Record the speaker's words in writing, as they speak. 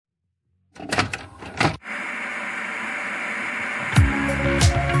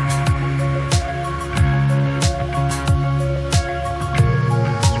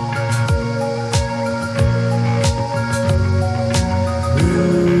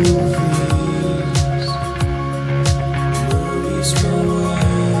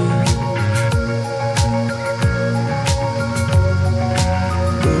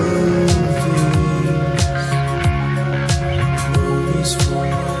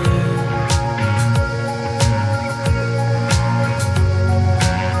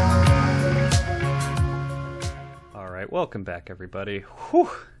Welcome back, everybody. Whew.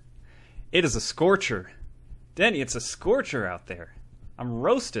 It is a scorcher. Denny, it's a scorcher out there. I'm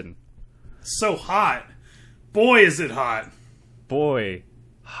roasting. So hot. Boy, is it hot. Boy,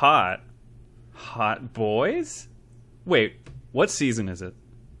 hot. Hot boys? Wait, what season is it?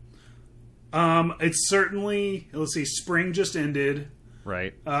 It's certainly, let's see, spring just ended.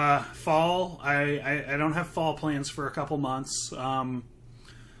 Right. Fall, I don't have fall plans for a couple months.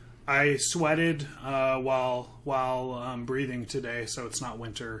 I sweated while breathing today, so it's not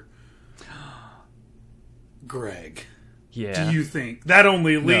winter. Greg, yeah. Do you think that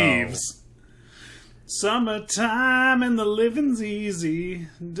only leaves summertime and the living's easy?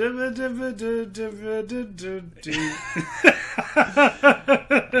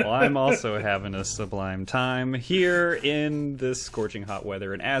 Well, I'm also having a sublime time here in this scorching hot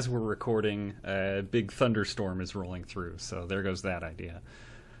weather, and as we're recording, a big thunderstorm is rolling through, so there goes that idea.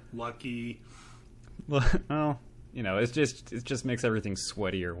 Lucky. Well, you know, it just makes everything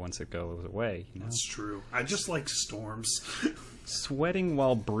sweatier once it goes away. You know? That's true. I just like storms. Sweating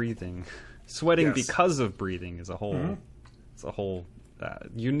while breathing, sweating Yes. because of breathing is a whole. Mm-hmm. It's a whole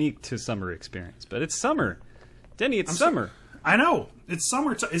unique to summer experience. But it's summer, Denny. It's summer. I know it's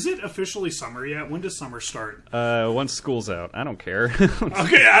summer. Is it officially summer yet? When does summer start? Once school's out, I don't care.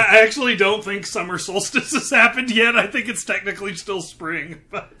 Okay, I actually don't think summer solstice has happened yet. I think it's technically still spring,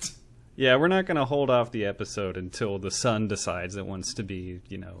 but Yeah, we're not going to hold off the episode until the sun decides it wants to be,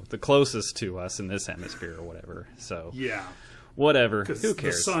 you know, the closest to us in this hemisphere or whatever. So, yeah, whatever. Who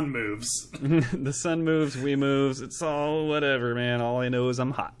cares? The sun moves. The sun moves, we moves. It's all whatever, man. All I know is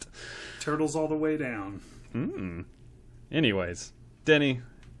I'm hot. Turtles all the way down. Anyways, Denny,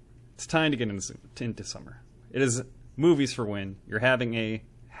 it's time to get into summer. It is Movies for Win. You're having a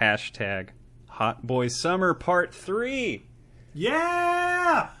hashtag Hot Boy Summer Part 3.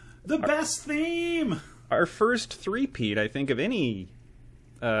 Yeah! The best theme! Our first three-peat, I think, of anything,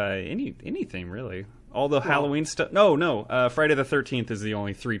 really. All the Halloween stuff. No. Friday the 13th is the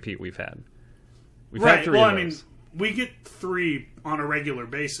only three-peat we've had. We've had three of those. I mean, we get three on a regular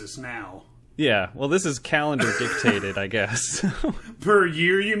basis now. Yeah, well, this is calendar dictated, I guess. Per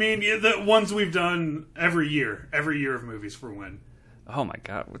year, you mean? Yeah, the ones we've done every year of Movies for Win. Oh my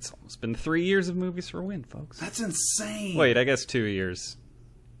god, it's almost been 3 years of Movies for Win, folks. That's insane. Wait, I guess 2 years.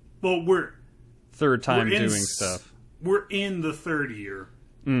 Well, third time doing stuff. We're in the third year,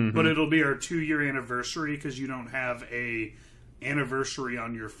 but it'll be our 2-year anniversary because you don't have a anniversary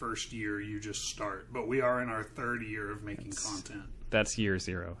on your first year. You just start. But we are in our third year of making content. That's year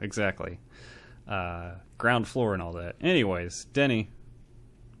 0, exactly. Ground floor and all that. Anyways, Denny.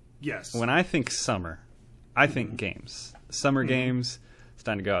 Yes. When I think summer, I think games. Summer games. It's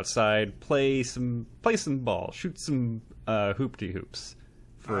time to go outside, play some ball, shoot some hoop-de-hoops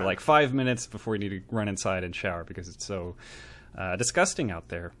for like 5 minutes before you need to run inside and shower because it's so disgusting out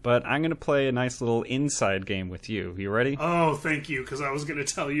there. But I'm going to play a nice little inside game with you. You ready? Oh, thank you, because I was going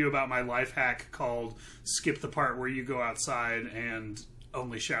to tell you about my life hack called skip the part where you go outside and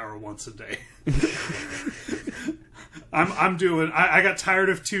only shower once a day. I got tired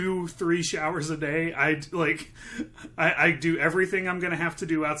of 2-3 showers a day. I do everything I'm going to have to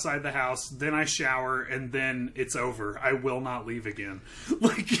do outside the house, then I shower, and then it's over. I will not leave again.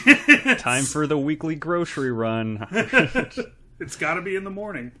 Time for the weekly grocery run. It's got to be in the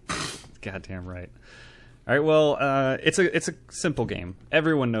morning. Goddamn right. All right, well, it's a simple game.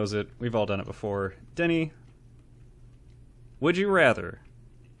 Everyone knows it. We've all done it before. Denny, would you rather?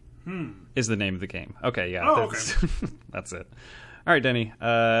 Is the name of the game. Okay, yeah. Oh, that's it. All right, Denny.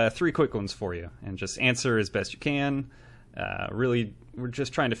 3 quick ones for you, and just answer as best you can. Really, we're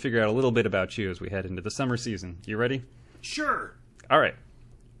just trying to figure out a little bit about you as we head into the summer season. You ready? Sure. All right.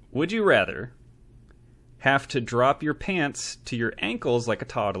 Would you rather have to drop your pants to your ankles like a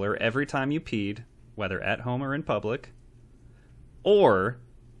toddler every time you peed, whether at home or in public, or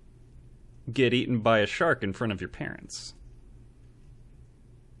get eaten by a shark in front of your parents?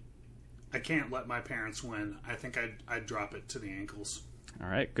 I can't let my parents win. I think I'd drop it to the ankles. All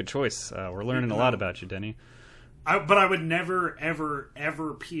right, good choice. We're learning a lot about you, Denny. But I would never, ever,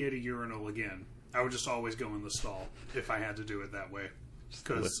 ever pee at a urinal again. I would just always go in the stall if I had to do it that way.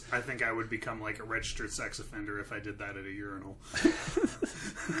 Because I think I would become like a registered sex offender if I did that at a urinal.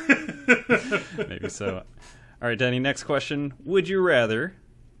 Maybe so. All right, Danny, next question. Would you rather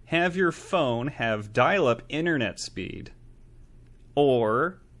have your phone have dial-up internet speed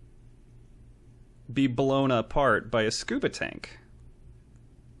or be blown apart by a scuba tank?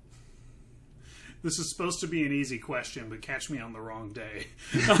 This is supposed to be an easy question, but catch me on the wrong day.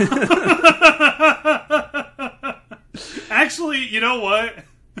 Actually, you know what?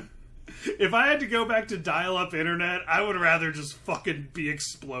 If I had to go back to dial-up internet, I would rather just fucking be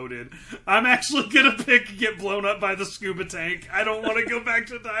exploded. I'm actually gonna pick get blown up by the scuba tank. I don't want to go back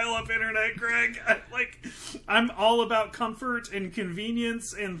to dial-up internet, Greg. I'm all about comfort and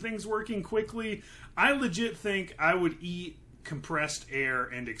convenience and things working quickly. I legit think I would eat compressed air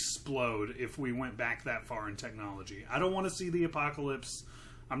and explode if we went back that far in technology. I don't want to see the apocalypse.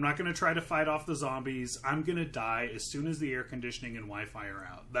 I'm not going to try to fight off the zombies. I'm going to die as soon as the air conditioning and Wi-Fi are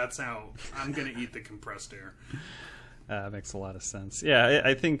out. That's how I'm going to eat the compressed air. Makes a lot of sense. Yeah,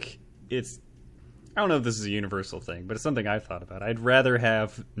 I think it's... I don't know if this is a universal thing, but it's something I've thought about. I'd rather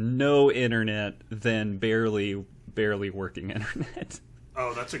have no internet than barely working internet.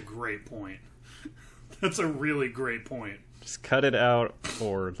 Oh, that's a great point. That's a really great point. Just cut it out,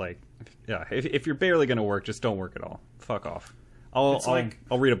 or if you're barely going to work, just don't work at all. Fuck off. I'll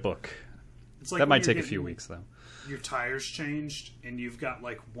read a book. It's like that might take a few weeks, though. Your tires changed, and you've got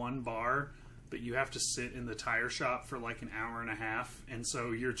like one bar, but you have to sit in the tire shop for like an hour and a half, and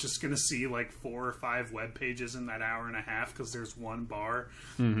so you're just going to see like 4 or 5 web pages in that hour and a half because there's one bar,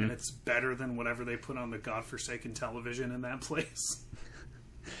 and it's better than whatever they put on the godforsaken television in that place.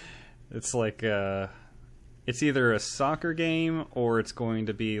 It's like it's either a soccer game or it's going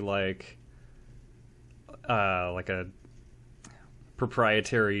to be like a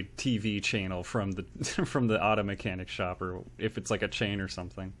proprietary TV channel from the auto mechanic shop, or if it's like a chain or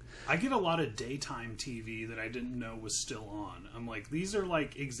something. I get a lot of daytime TV that I didn't know was still on. I'm like, these are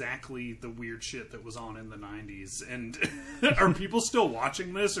like exactly the weird shit that was on in the 90s. And are people still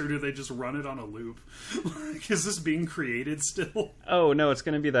watching this, or do they just run it on a loop? Like, is this being created still? Oh, no, it's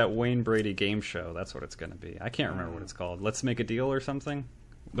going to be that Wayne Brady game show. That's what it's going to be. I can't remember what it's called. Let's Make a Deal or something?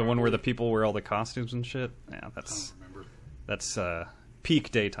 The one where the people wear all the costumes and shit? Yeah, that's... That's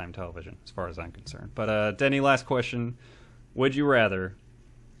peak daytime television, as far as I'm concerned. But, Denny, last question. Would you rather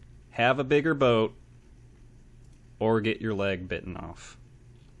have a bigger boat or get your leg bitten off?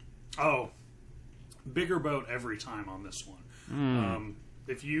 Oh, bigger boat every time on this one.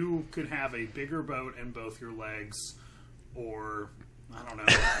 If you could have a bigger boat and both your legs, or, I don't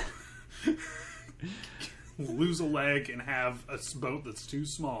know, lose a leg and have a boat that's too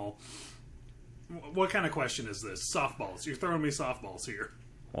small... What kind of question is this? Softballs. You're throwing me softballs here.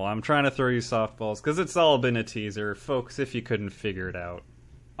 Well, I'm trying to throw you softballs because it's all been a teaser. Folks, if you couldn't figure it out,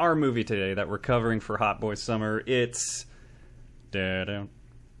 our movie today that we're covering for Hot Boy Summer, it's... It's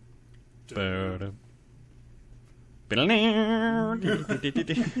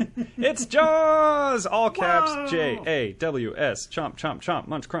Jaws! All caps, Whoa! J-A-W-S. Chomp, chomp, chomp.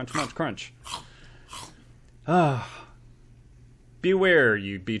 Munch, crunch, munch, crunch. Beware,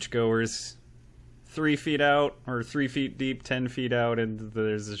 you beachgoers. 3 feet out, or 3 feet deep, 10 feet out, and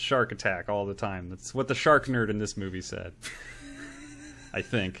there's a shark attack all the time. That's what the shark nerd in this movie said. I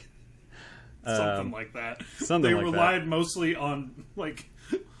think. Something like that. Something like that. They relied mostly on, like,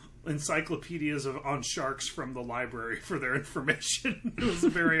 encyclopedias on sharks from the library for their information. It was a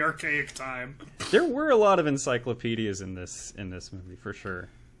very archaic time. There were a lot of encyclopedias in this movie, for sure.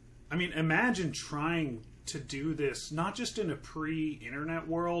 I mean, imagine trying to do this not just in a pre-internet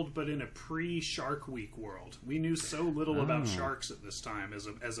world, but in a pre-Shark Week world. We knew so little about sharks at this time as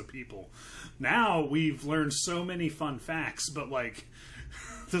a people. Now we've learned so many fun facts, but like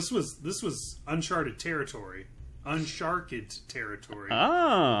this was uncharted territory. Uncharted territory.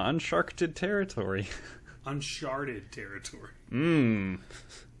 Uncharted territory. Uncharted territory.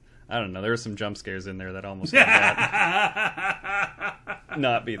 I don't know. There were some jump scares in there that almost made that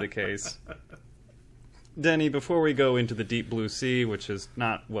not be the case. Denny, before we go into the Deep Blue Sea, which is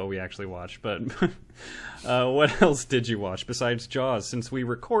not what we actually watched, but what else did you watch besides Jaws, since we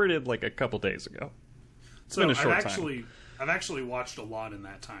recorded like a couple days ago? It's been a short time. I've actually watched a lot in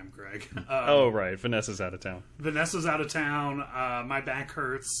that time, Greg. Oh, right. Vanessa's out of town. Vanessa's out of town. My back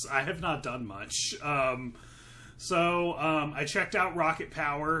hurts. I have not done much. So I checked out Rocket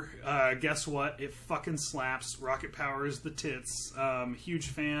Power. Guess what? It fucking slaps. Rocket Power is the tits. Huge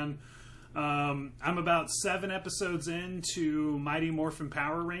fan. I'm about 7 episodes into Mighty Morphin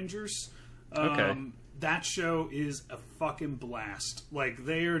Power Rangers. Okay. that show is a fucking blast. Like,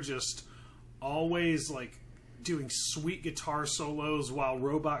 they are just always, like, doing sweet guitar solos while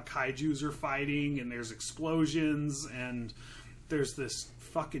robot kaijus are fighting, and there's explosions, and there's this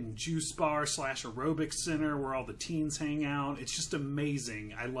fucking juice bar / aerobics center where all the teens hang out. It's just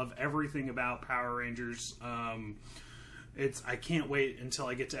amazing. I love everything about Power Rangers. I can't wait until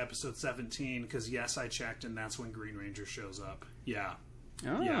I get to episode 17, because yes, I checked, and that's when Green Ranger shows up. Yeah.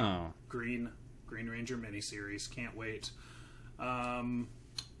 Oh. Yeah. Green Ranger miniseries. Can't wait.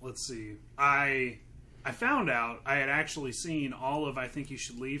 Let's see. I found out I had actually seen all of I Think You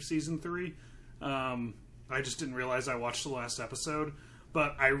Should Leave season 3. I just didn't realize I watched the last episode.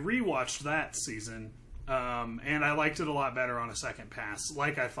 But I rewatched that season, and I liked it a lot better on a second pass,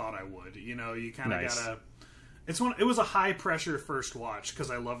 like I thought I would. You know, you kind of gotta... It was a high-pressure first watch, because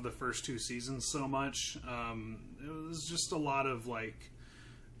I love the first 2 seasons so much. It was just a lot of, like...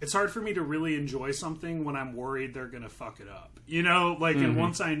 It's hard for me to really enjoy something when I'm worried they're going to fuck it up. You know? Like, and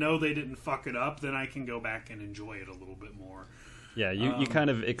once I know they didn't fuck it up, then I can go back and enjoy it a little bit more. Yeah, you kind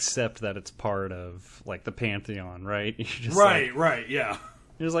of accept that it's part of, like, the pantheon, right? You're just right, yeah.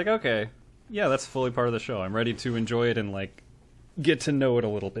 You're just like, okay, yeah, that's fully part of the show. I'm ready to enjoy it and, like, get to know it a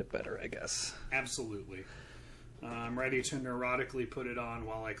little bit better, I guess. Absolutely. I'm ready to neurotically put it on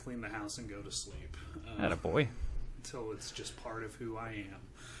while I clean the house and go to sleep. Attaboy. Until it's just part of who I am.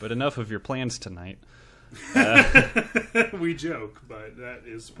 But enough of your plans tonight. We joke, but that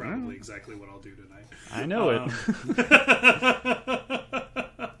is probably exactly what I'll do tonight. I know it.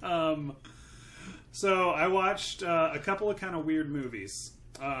 So I watched a couple of kind of weird movies.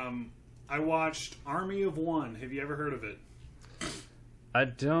 I watched Army of One. Have you ever heard of it? I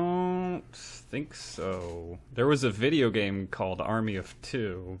don't think so. There was a video game called Army of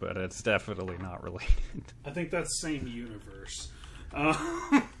Two, but it's definitely not related. I think that's the same universe.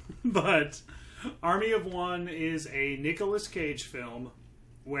 But Army of One is a Nicolas Cage film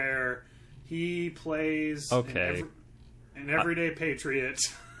where he plays an everyday patriot.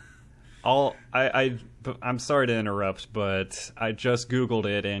 I'm sorry to interrupt, but I just Googled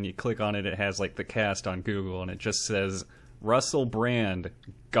it, and you click on it, it has like the cast on Google, and it just says Russell Brand,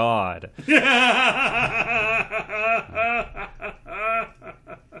 God. Gotta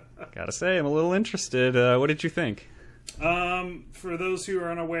say, I'm a little interested. What did you think? For those who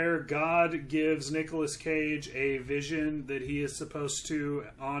are unaware, God gives Nicolas Cage a vision that he is supposed to,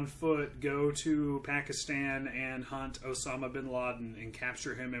 on foot, go to Pakistan and hunt Osama bin Laden and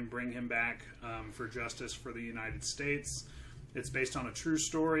capture him and bring him back for justice for the United States. It's based on a true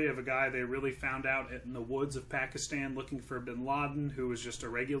story of a guy they really found out in the woods of Pakistan looking for bin Laden, who was just a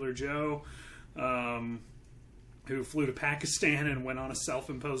regular Joe, who flew to Pakistan and went on a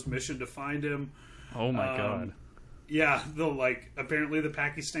self-imposed mission to find him. Oh my God. Yeah, apparently the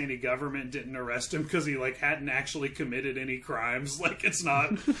Pakistani government didn't arrest him because he hadn't actually committed any crimes. It's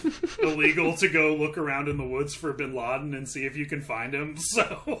not illegal to go look around in the woods for bin Laden and see if you can find him.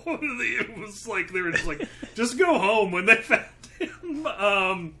 So it was they were just just go home when they found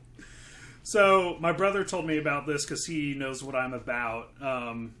him. So my brother told me about this because he knows what I'm about,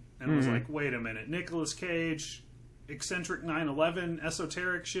 and was like, wait a minute, Nicolas Cage, eccentric 9/11,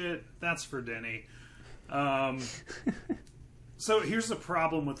 esoteric shit, that's for Denny. So here's the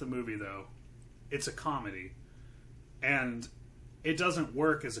problem with the movie, though. It's a comedy. And it doesn't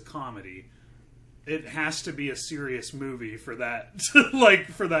work as a comedy. It has to be a serious movie for that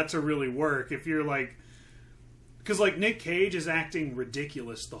to really work. If you're because Nick Cage is acting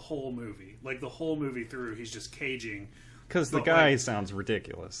ridiculous the whole movie. The whole movie through, he's just caging. Because the guy sounds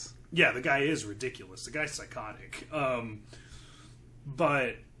ridiculous. Yeah, the guy is ridiculous. The guy's psychotic.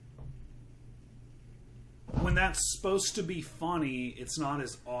 But when that's supposed to be funny, it's not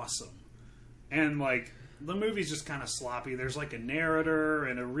as awesome. And the movie's just kind of sloppy. There's a narrator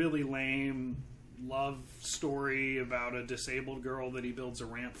and a really lame love story about a disabled girl that he builds a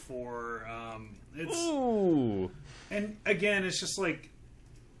ramp for. Ooh. And again, it's just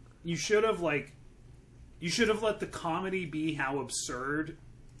you should have let the comedy be how absurd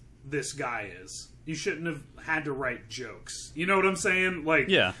this guy is. You shouldn't have had to write jokes. You know what I'm saying?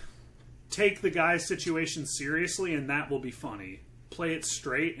 Yeah. Take the guy's situation seriously, and that will be funny. Play it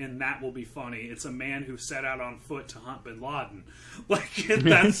straight, and that will be funny. It's a man who set out on foot to hunt bin Laden.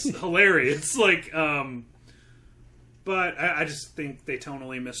 That's hilarious. But I just think they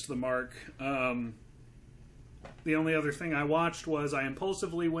tonally missed the mark. The only other thing I watched was I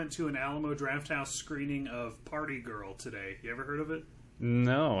impulsively went to an Alamo Drafthouse screening of Party Girl today. You ever heard of it?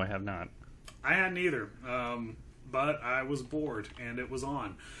 No, I have not. I hadn't either. But I was bored, and it was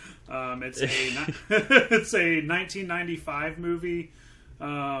on. It's a 1995 movie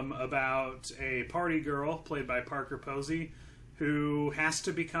about a party girl played by Parker Posey who has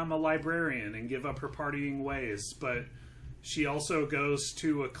to become a librarian and give up her partying ways, but she also goes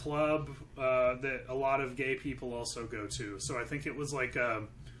to a club that a lot of gay people also go to. So I think it was like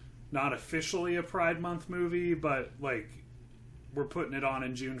not officially a Pride Month movie, but like we're putting it on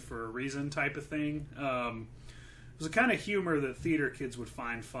in June for a reason type of thing. It was a kind of humor that theater kids would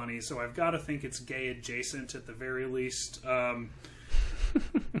find funny, so I've got to think it's gay adjacent at the very least.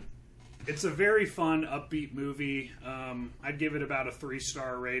 It's a very fun, upbeat movie. I'd give it about a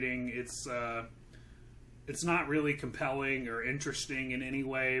 3-star rating. It's not really compelling or interesting in any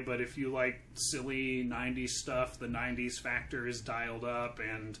way, but if you like silly 90s stuff, the 90s factor is dialed up,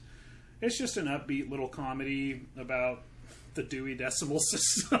 and it's just an upbeat little comedy about the Dewey Decimal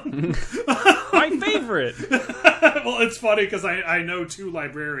System. My favorite! Well, it's funny because I know 2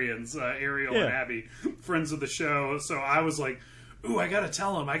 librarians, Ariel and Abby, friends of the show, so I was like, ooh, I gotta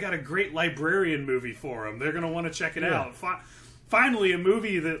tell them, I got a great librarian movie for them. They're gonna want to check it out. Finally, a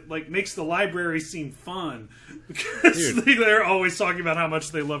movie that like makes the library seem fun, because they're always talking about how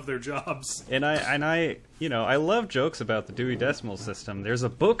much they love their jobs. And I I love jokes about the Dewey Decimal System. There's a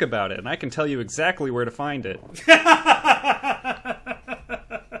book about it, and I can tell you exactly where to find it.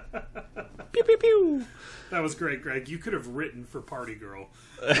 Pew pew pew. That was great, Greg. You could have written for Party Girl.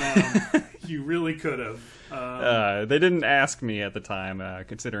 You really could have. They didn't ask me at the time,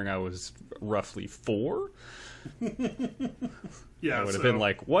 considering I was roughly 4. Yeah, I would have been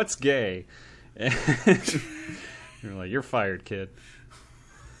like, "What's gay?" You're like, "You're fired, kid."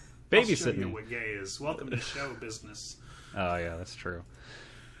 Babysitting. I'll show you what gay is. Welcome to show business. Oh yeah, that's true.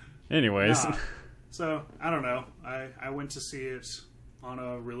 Anyways, so I don't know. I went to see it on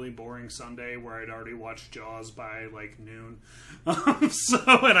a really boring Sunday where I'd already watched Jaws by like noon,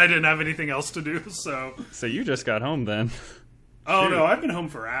 and I didn't have anything else to do. So you just got home then? Oh, no, I've been home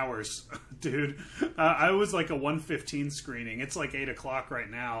for hours, dude. I was like a 1:15 screening. It's like 8 o'clock right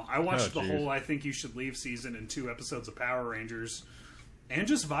now. I watched the whole I Think You Should Leave season and 2 episodes of Power Rangers and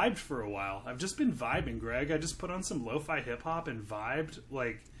just vibed for a while. I've just been vibing, Greg. I just put on some lo-fi hip-hop and vibed.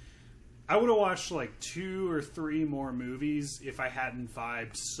 Like, I would have watched like 2 or 3 more movies if I hadn't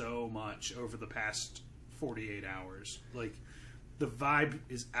vibed so much over the past 48 hours. Like, the vibe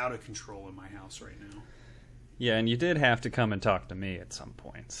is out of control in my house right now. Yeah, and you did have to come and talk to me at some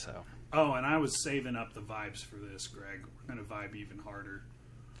point, so... Oh, and I was saving up the vibes for this, Greg. We're going to vibe even harder.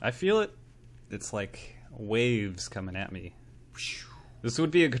 I feel it. It's like waves coming at me. This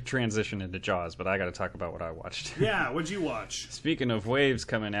would be a good transition into Jaws, but I got to talk about what I watched. Yeah, what'd you watch? Speaking of waves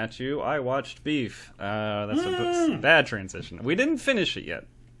coming at you, I watched Beef. That's a bad transition. We didn't finish it yet.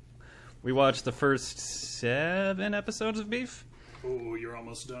 We watched the first 7 episodes of Beef. Oh, you're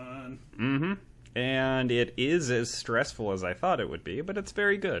almost done. Mm-hmm. And it is as stressful as I thought it would be, but it's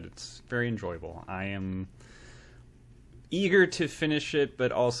very good. It's very enjoyable. I am eager to finish it,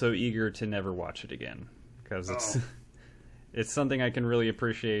 but also eager to never watch it again. Because it's something I can really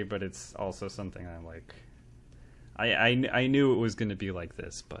appreciate, but it's also something I'm like... I knew it was going to be like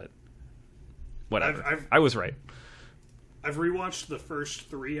this, but whatever. I was right. I've rewatched the first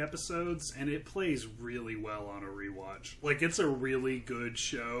 3 episodes, and it plays really well on a rewatch. Like, it's a really good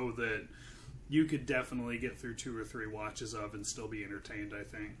show that... you could definitely get through 2 or 3 watches of and still be entertained, I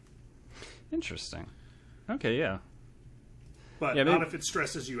think. Interesting. Okay, yeah. But not if it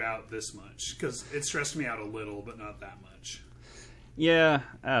stresses you out this much, because it stressed me out a little, but not that much. Yeah,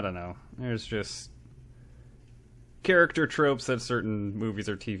 I don't know. There's just character tropes that certain movies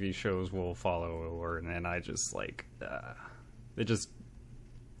or TV shows will follow, and I just, like,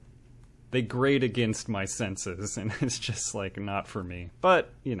 they grate against my senses, and it's just, like, not for me.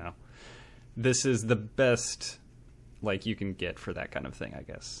 But, you know. This is the best, like, you can get for that kind of thing, I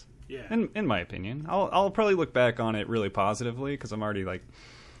guess. Yeah. In my opinion. I'll probably look back on it really positively, because I'm already, like...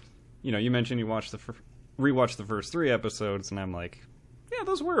 You know, you mentioned you rewatched the first 3 episodes, and I'm like, yeah,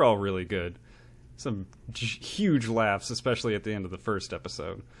 those were all really good. Some huge laughs, especially at the end of the first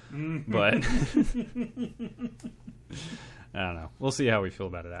episode. But... I don't know. We'll see how we feel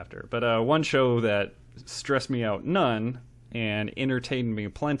about it after. But one show that stressed me out none, and entertained me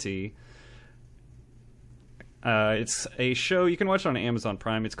plenty... it's a show you can watch on Amazon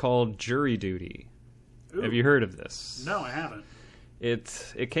Prime. It's called Jury Duty. Ooh. Have you heard of this? No, I haven't.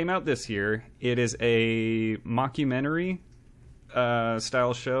 It came out this year. It is a mockumentary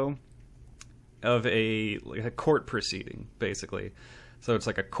style show of a court proceeding, basically. So it's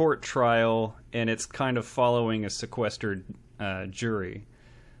like a court trial, and it's kind of following a sequestered jury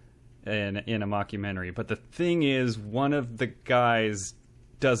in a mockumentary. But the thing is, one of the guys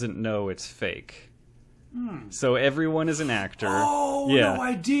doesn't know it's fake. So everyone is an actor. Oh, yeah. no,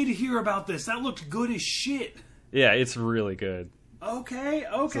 I did hear about this. That looked good as shit. Yeah, it's really good. Okay.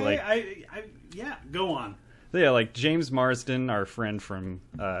 So, like- Yeah, go on. Yeah, like James Marsden, our friend from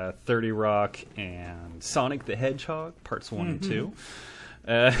 30 Rock and Sonic the Hedgehog, parts 1 and 2.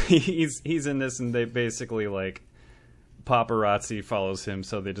 He's in this, and they basically, like, paparazzi follows him,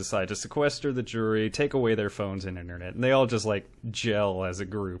 so they decide to sequester the jury, take away their phones and internet, and they all just, like, gel as a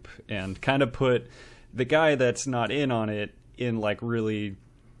group and kind of put the guy that's not in on it in, like, really,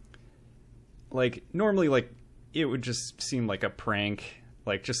 like, normally, like, it would just seem like a prank,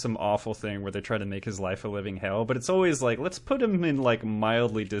 like just some awful thing where they try to make his life a living hell, but it's always like, let's put him in like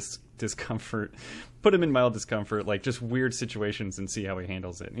mildly discomfort, put him in mild discomfort, like just weird situations, and see how he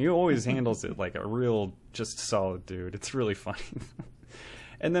handles it. And he always handles it like a real just solid dude. It's really funny.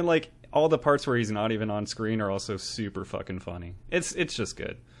 And then like all the parts where he's not even on screen are also super fucking funny. It's just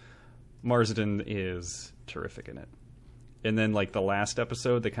good. Marsden is terrific in it. And then like the last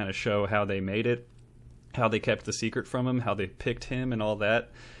episode, they kind of show how they made it, how they kept the secret from him, how they picked him and all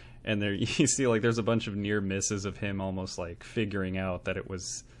that. And there you see like there's a bunch of near misses of him almost like figuring out that it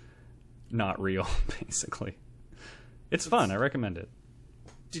was not real, basically. It's fun. I recommend it.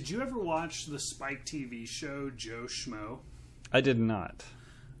 Did you ever watch the Spike TV show Joe Schmo? I did not.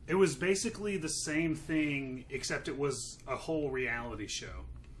 It was basically the same thing, except it was a whole reality show.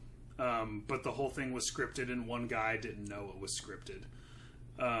 But the whole thing was scripted, and one guy didn't know it was scripted.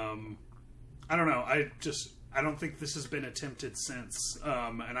 I don't know. I don't think this has been attempted since.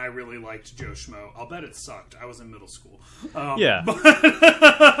 And I really liked Joe Schmo. I'll bet it sucked. I was in middle school. Yeah. But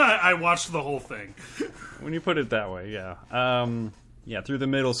I watched the whole thing. When you put it that way, yeah. Yeah, through the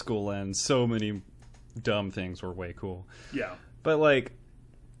middle school lens, so many dumb things were way cool. Yeah. But like,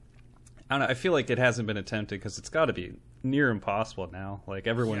 I don't know, I feel like it hasn't been attempted because it's got to be near impossible now. Like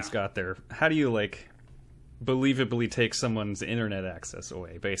everyone's got their, how do you like believably take someone's internet access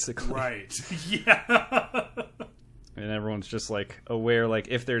away, basically? Right. Yeah. And everyone's just like aware, like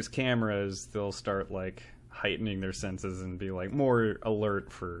if there's cameras, they'll start like heightening their senses and be like more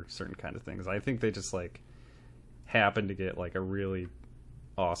alert for certain kind of things. I think they just like happen to get like a really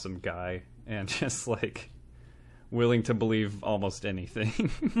awesome guy and just like willing to believe almost anything.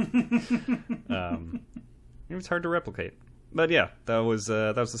 It was hard to replicate. But yeah, that was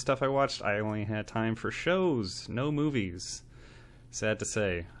the stuff I watched. I only had time for shows, no movies. Sad to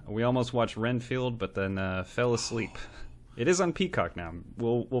say. We almost watched Renfield, but then fell asleep. It is on Peacock now.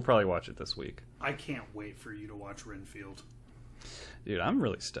 We'll probably watch it this week. I can't wait for you to watch Renfield. Dude, I'm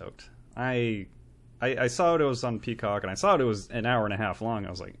really stoked. I saw it was on Peacock, and I saw it was an hour and a half long. I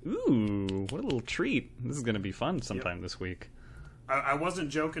was like, ooh, what a little treat. This is going to be fun sometime this week. I wasn't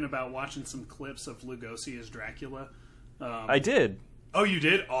joking about watching some clips of Lugosi as Dracula. I did. Oh, you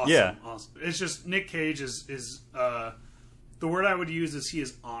did? Awesome. Yeah. Awesome. It's just Nick Cage is the word I would use is he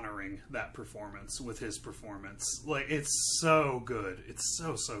is honoring that performance with his performance. Like, it's so good. It's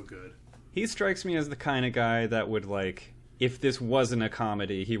so good. He strikes me as the kind of guy that would, like, if this wasn't a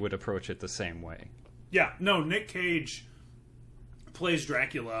comedy, he would approach it the same way. Yeah. No, Nick Cage plays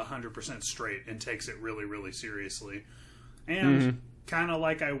Dracula 100% straight and takes it really, really seriously. And kind of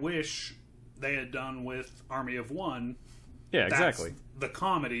like I wish they had done with Army of One. Yeah, exactly. The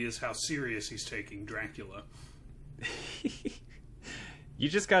comedy is how serious he's taking Dracula. You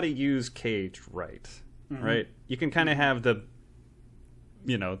just got to use Cage right? You can kind of have the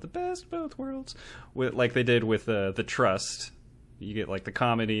best of both worlds, with like they did with the Trust. You get like the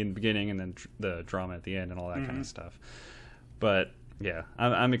comedy in the beginning and then the drama at the end and all that kind of stuff. But yeah,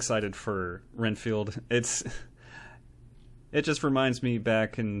 I'm excited for Renfield. It just reminds me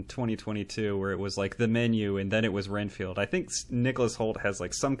back in 2022 where it was like The Menu and then it was Renfield. I think Nicholas Hoult has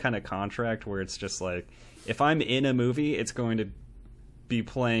like some kind of contract where it's just like, if I'm in a movie, it's going to be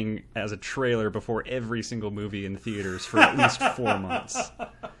playing as a trailer before every single movie in theaters for at least 4 months.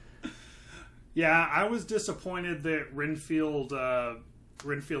 Yeah, I was disappointed that Renfield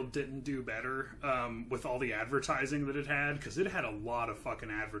didn't do better with all the advertising that it had, because it had a lot of fucking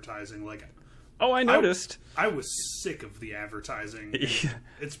advertising. Like, oh, I noticed. I was sick of the advertising.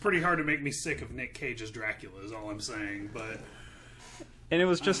 It's pretty hard to make me sick of Nick Cage's Dracula, is all I'm saying. But and it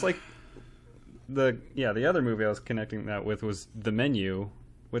was just like the other movie I was connecting that with was The Menu,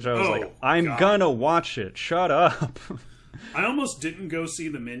 which I was I'm gonna watch it. Shut up. I almost didn't go see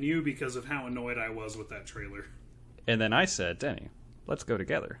The Menu because of how annoyed I was with that trailer. And then I said, Denny, let's go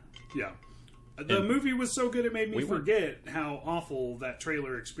together. Yeah. The movie was so good it made me forget how awful that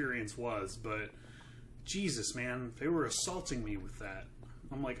trailer experience was, but Jesus, man, they were assaulting me with that.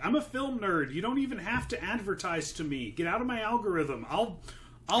 I'm like, I'm a film nerd. You don't even have to advertise to me. Get out of my algorithm. I'll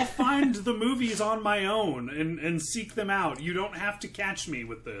I'll find the movies on my own and seek them out. You don't have to catch me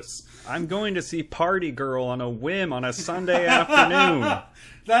with this. I'm going to see Party Girl on a whim on a Sunday afternoon.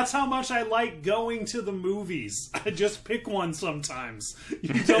 That's how much I like going to the movies. I just pick one sometimes.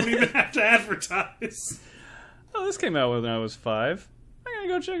 You don't even have to advertise. Oh, this came out when I was 5. I'm gonna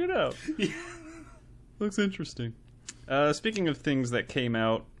go check it out. Yeah. Looks interesting. Speaking of things that came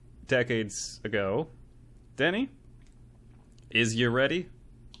out decades ago, Denny, is you ready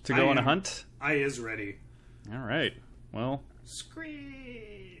to go on a hunt? I is ready. All right. Well,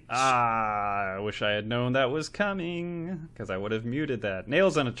 Screech. I wish I had known that was coming, because I would have muted that.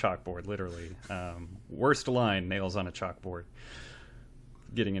 Nails on a chalkboard, literally. Worst line, nails on a chalkboard.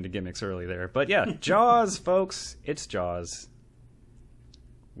 Getting into gimmicks early there. But yeah, Jaws, folks. It's Jaws.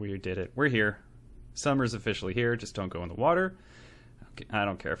 We did it. We're here. Summer's officially here. Just don't go in the water. I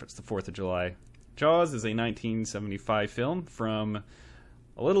don't care if it's the 4th of July. Jaws is a 1975 film from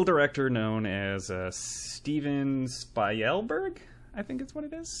a little director known as Steven Spielberg. I think it's what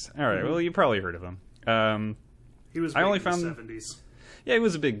it is. All right. Well, you probably heard of him. He was big in the 70s. Yeah, he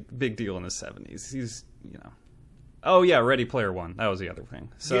was a big deal in the 70s. He's, Oh yeah, Ready Player One. That was the other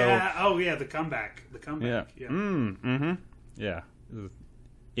thing. So yeah. Oh yeah, the comeback. Yeah. Yeah. Yeah.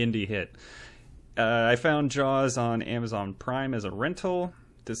 Indie hit. I found Jaws on Amazon Prime as a rental.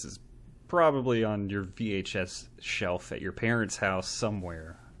 This is probably on your VHS shelf at your parents' house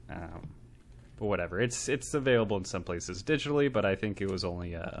somewhere. But whatever. It's available in some places digitally, but I think it was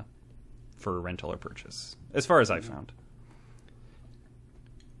only for rental or purchase, as far as I found.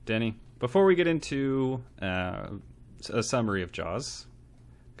 Denny, before we get into a summary of Jaws,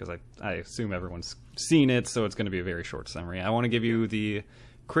 because I assume everyone's seen it, so it's going to be a very short summary, I want to give you the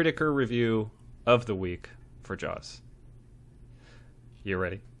Critiker review of the week for Jaws. You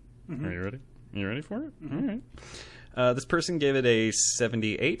ready? Mm-hmm. Are you ready? You ready for it? Mm-hmm. All right. This person gave it a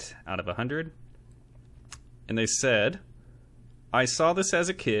 78 out of 100. And they said, I saw this as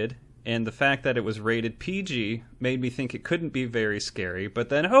a kid, and the fact that it was rated PG made me think it couldn't be very scary, but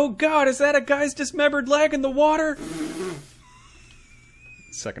then, oh god, is that a guy's dismembered leg in the water?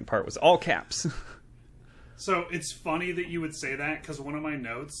 Second part was all caps. So it's funny that you would say that, because one of my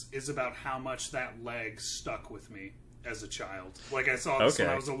notes is about how much that leg stuck with me as a child. Like, I saw this when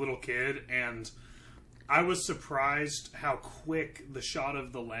I was a little kid, and I was surprised how quick the shot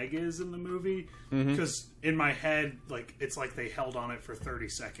of the leg is in the movie, because in my head, like, it's like they held on it for 30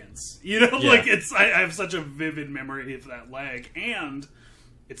 seconds. You know, like, I have such a vivid memory of that leg, and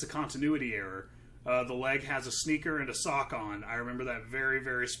it's a continuity error. The leg has a sneaker and a sock on. I remember that very,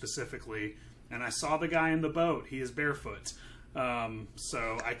 very specifically. And I saw the guy in the boat. He is barefoot.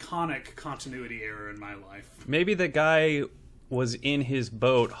 So, iconic continuity error in my life. Maybe the guy was in his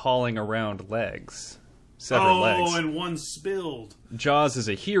boat hauling around legs. Severed legs. Oh, and one spilled. Jaws is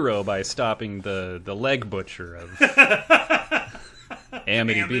a hero by stopping the leg butcher of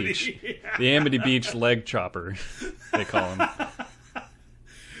Amity Beach. Yeah. The Amity Beach leg chopper, they call him.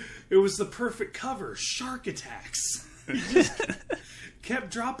 It was the perfect cover. Shark attacks. He just kept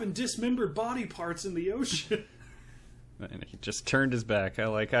dropping dismembered body parts in the ocean. And he just turned his back.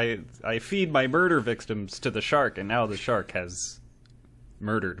 I feed my murder victims to the shark, and now the shark has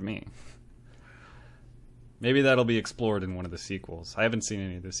murdered me. Maybe that'll be explored in one of the sequels. I haven't seen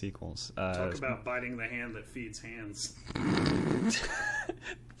any of the sequels. Talk about biting the hand that feeds hands.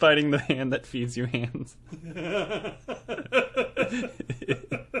 Biting the hand that feeds you hands.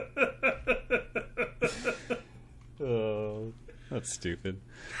 Oh, that's stupid.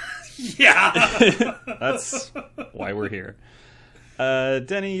 Yeah. That's why we're here.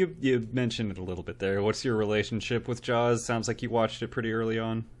 Denny, you mentioned it a little bit there. What's your relationship with Jaws? Sounds like you watched it pretty early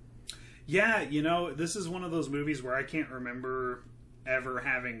on. Yeah, this is one of those movies where I can't remember ever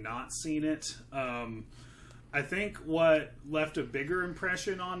having not seen it. I think what left a bigger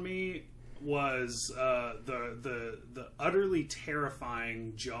impression on me was the utterly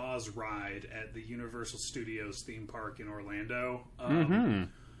terrifying Jaws ride at the Universal Studios theme park in Orlando.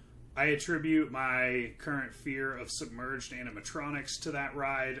 I attribute my current fear of submerged animatronics to that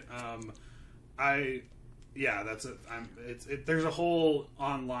ride. There's a whole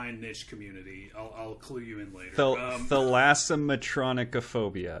online niche community. I'll clue you in later.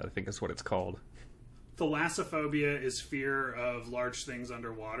 Thalassometronicophobia, I think is what it's called. Thalassophobia is fear of large things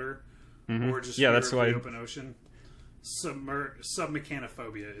underwater, or just fear fear of the open ocean.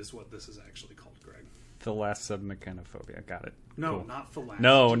 Submechanophobia is what this is actually called, Greg. Thalassometronicophobia, got it. No, cool. not thalas.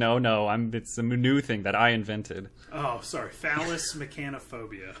 No. It's a new thing that I invented. Oh, sorry. Phallus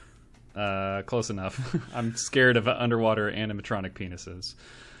mechanophobia. Close enough. I'm scared of underwater animatronic penises.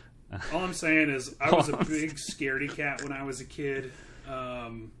 All I'm saying is I was a big scaredy cat when I was a kid.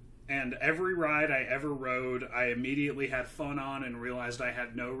 And every ride I ever rode, I immediately had fun on and realized I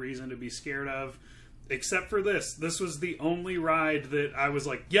had no reason to be scared of. Except for this. This was the only ride that I was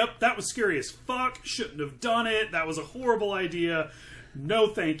like, yep, that was scary as fuck. Shouldn't have done it. That was a horrible idea. No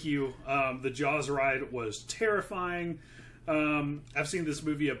thank you. The Jaws ride was terrifying. I've seen this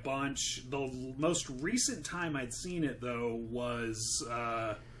movie a bunch. The most recent time I'd seen it, though, was...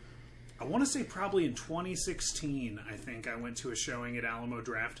 I want to say probably in 2016, I think I went to a showing at Alamo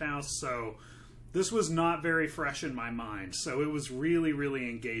Drafthouse, so this was not very fresh in my mind, so it was really, really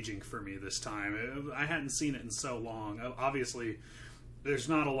engaging for me this time. I hadn't seen it in so long. Obviously, there's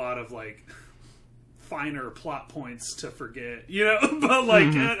not a lot of, like, finer plot points to forget, you know, but, like,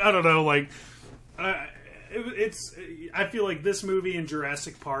 I don't know, like, I feel like this movie and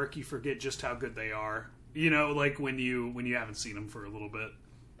Jurassic Park, you forget just how good they are, you know, like, when you haven't seen them for a little bit.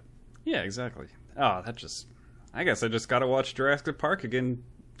 Yeah, exactly. Oh, I guess I just gotta watch Jurassic Park again,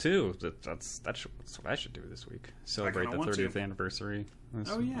 too. That's what I should do this week. Celebrate the 30th anniversary.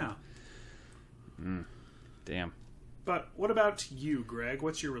 Yeah. Damn. But what about you, Greg?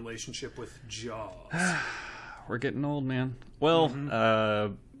 What's your relationship with Jaws? We're getting old, man. Well,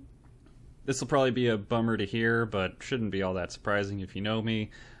 this will probably be a bummer to hear, but shouldn't be all that surprising if you know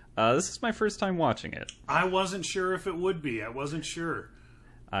me. This is my first time watching it. I wasn't sure if it would be. I wasn't sure.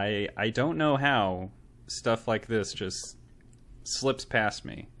 I don't know how stuff like this just slips past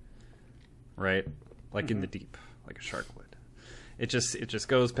me, right? Like in the deep, like a shark would. It just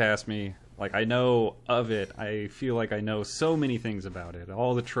goes past me. Like, I know of it. I feel like I know so many things about it.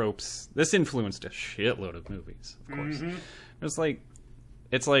 All the tropes. This influenced a shitload of movies, of course.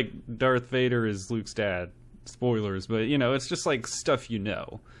 It's like Darth Vader is Luke's dad. Spoilers, but, you know, it's just like stuff you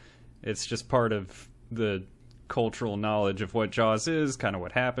know. It's just part of the cultural knowledge of what Jaws is, kind of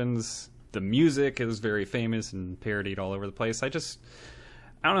what happens. The music is very famous and parodied all over the place. I don't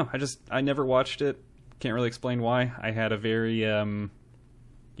know. I never watched it. Can't really explain why. I had a very, I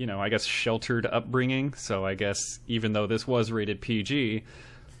guess sheltered upbringing. So I guess even though this was rated PG,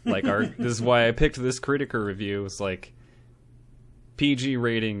 like this is why I picked this Critiker review. It's like PG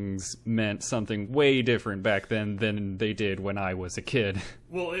ratings meant something way different back then than they did when I was a kid.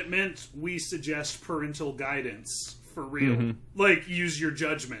 Well, it meant we suggest parental guidance for real. Like, use your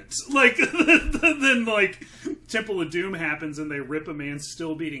judgment. Like, then, like, Temple of Doom happens and they rip a man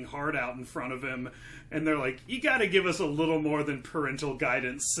still beating heart out in front of him. And they're like, you gotta give us a little more than parental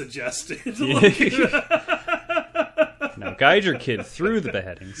guidance suggested. Now, guide your kid through the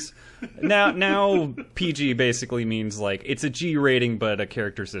beheadings. Now, PG basically means, like, it's a G rating, but a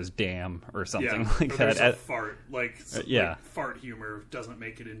character says damn or something like that. A fart. Like, like, fart humor doesn't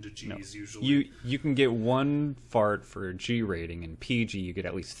make it into G's usually. You can get one fart for a G rating, and PG you get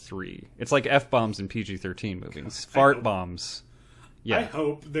at least 3. It's like F-bombs in PG-13 movies. Fart bombs. Yeah. I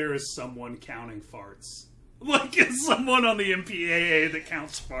hope there is someone counting farts. Like, is someone on the MPAA that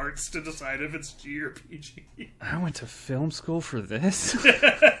counts farts to decide if it's G or PG? I went to film school for this?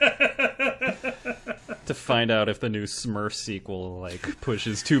 To find out if the new Smurf sequel, like,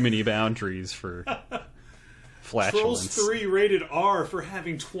 pushes too many boundaries for flatulence. Trolls 3 rated R for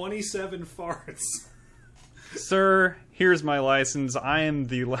having 27 farts. Sir, here's my license. I'm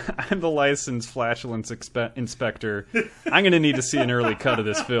the licensed flatulence inspector. I'm going to need to see an early cut of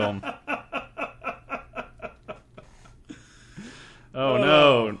this film. Oh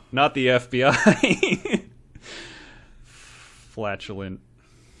no, not the FBI. Flatulent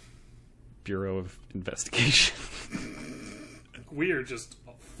Bureau of Investigation. We are just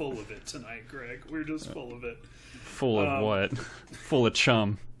full of it tonight, Greg. We're just full of it. Full of what? Full of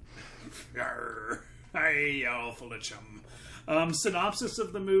chum. Hey, y'all, full of chum. Synopsis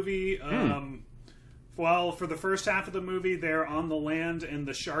of the movie. Well, for the first half of the movie, they're on the land and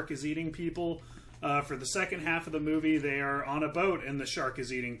the shark is eating people. For the second half of the movie, they are on a boat and the shark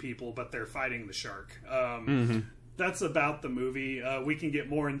is eating people, but they're fighting the shark. That's about the movie. We can get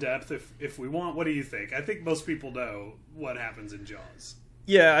more in depth if we want. What do you think? I think most people know what happens in Jaws.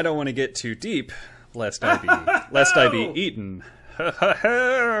 Yeah, I don't want to get too deep, lest I be eaten.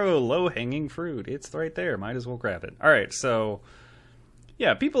 Low hanging fruit. It's right there. Might as well grab it. All right, so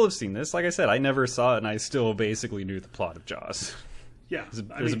yeah, people have seen this. Like I said, I never saw it, and I still basically knew the plot of Jaws. Yeah,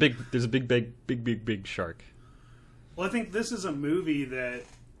 there's a big shark. Well, I think this is a movie that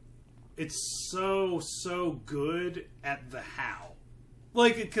it's so good at the how,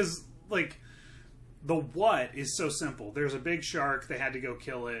 like, because like the what is so simple. There's a big shark. They had to go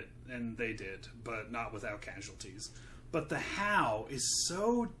kill it, and they did, but not without casualties. but the how is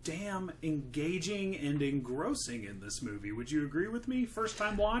so damn engaging and engrossing in this movie. Would you agree with me? First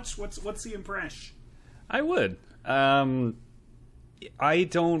time watch, what's the impression? I would. I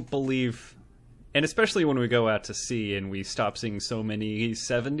don't believe, and especially when we go out to sea and we stop seeing so many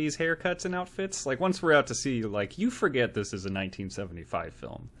 70s haircuts and outfits. Like, once we're out to sea, like, you forget this is a 1975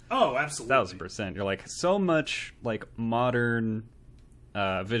 film. Oh, absolutely. 1000%. You're like, so much, like, modern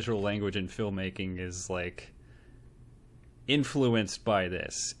visual language and filmmaking is, like, influenced by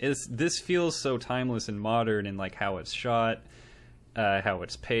this. This feels so timeless and modern in, like, how it's shot, how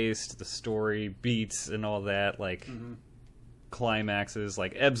it's paced, the story, beats, and all that, like, climaxes,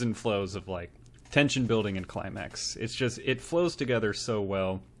 like, ebbs and flows of, like, tension building and climax. It's just, it flows together so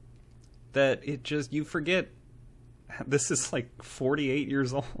well that it just, you forget this is like 48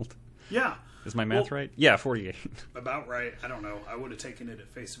 years old. Yeah. Is my math right? Yeah, 48. About right. I don't know. I would have taken it at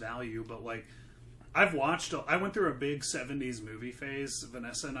face value, but like, I went through a big 70s movie phase.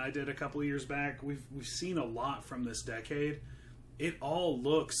 Vanessa and I did a couple of years back. We've seen a lot from this decade. It all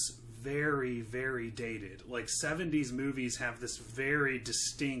looks very, very dated. Like, 70s movies have this very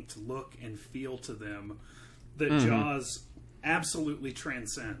distinct look and feel to them that Jaws absolutely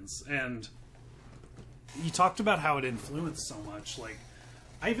transcends. And you talked about how it influenced so much. Like,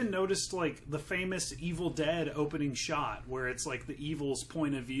 I even noticed, like, the famous Evil Dead opening shot where it's like the evil's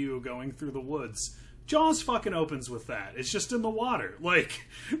point of view going through the woods. Jaws fucking opens with that. It's just in the water. Like,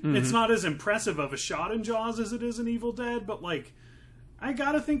 it's not as impressive of a shot in Jaws as it is in Evil Dead, but, like, I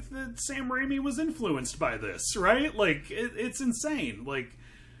gotta think that Sam Raimi was influenced by this, right? Like, it's insane. Like,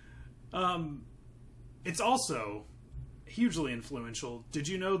 it's also hugely influential. Did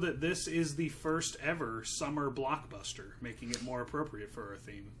you know that this is the first ever summer blockbuster, making it more appropriate for our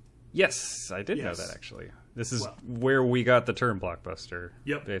theme? Yes, I did know that, actually. This is where we got the term blockbuster.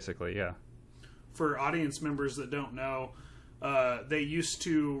 Yep. Basically, yeah. For audience members that don't know, they used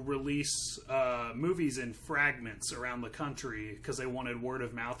to release movies in fragments around the country because they wanted word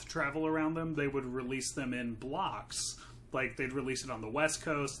of mouth travel around them. They would release them in blocks. Like, they'd release it on the West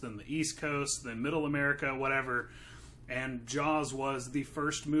Coast, then the East Coast, then Middle America, whatever. And Jaws was the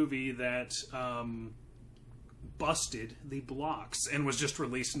first movie that busted the blocks and was just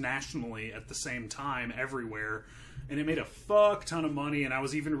released nationally at the same time everywhere. And it made a fuck ton of money. And I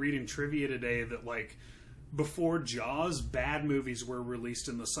was even reading trivia today that, like, before Jaws, bad movies were released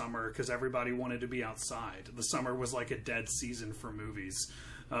in the summer because everybody wanted to be outside. The summer was like a dead season for movies,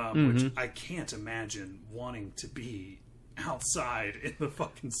 which I can't imagine wanting to be outside in the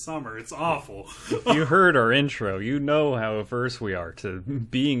fucking summer. It's awful. If you heard our intro, you know how averse we are to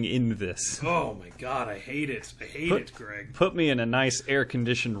being in this. Oh my god, I hate it. I hate it, Greg. Put me in a nice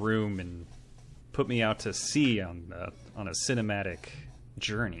air-conditioned room and put me out to sea on a cinematic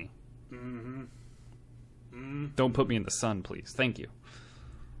journey. Don't put me in the sun, please. Thank you.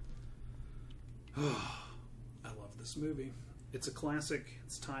 I love this movie. It's a classic.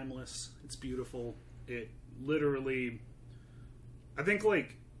 It's timeless. It's beautiful. It literally... I think,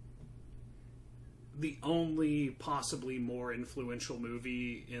 like, the only possibly more influential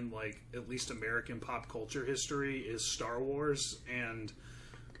movie in, like, at least American pop culture history is Star Wars, and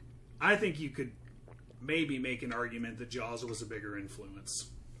I think you could maybe make an argument that Jaws was a bigger influence.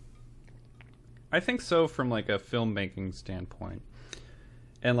 I think so, from, like, a filmmaking standpoint,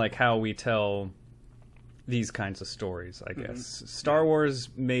 and, like, how we tell these kinds of stories, I guess. Star Wars,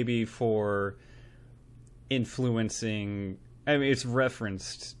 maybe for influencing... I mean, it's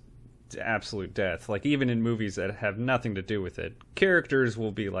referenced to absolute death. Like, even in movies that have nothing to do with it, characters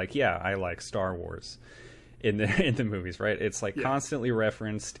will be like, yeah, I like Star Wars in the movies, right? It's, like, constantly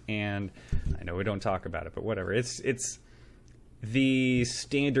referenced, and I know we don't talk about it, but whatever. It's the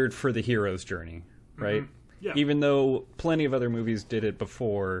standard for the hero's journey, right? Yeah. Even though plenty of other movies did it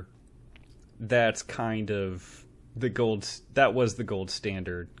before, that's kind of that was the gold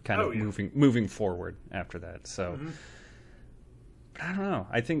standard, kind of moving forward after that. So... I don't know.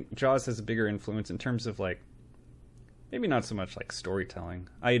 I think Jaws has a bigger influence in terms of, like, maybe not so much like storytelling.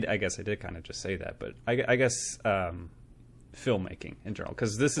 I guess I did kind of just say that, but I guess filmmaking in general,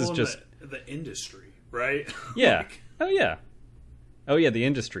 because this is just the industry, right? Yeah. Oh yeah, the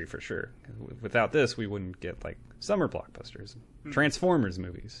industry for sure. Without this, we wouldn't get, like, summer blockbusters, Transformers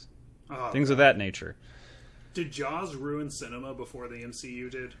movies, things of that nature. Did Jaws ruin cinema before the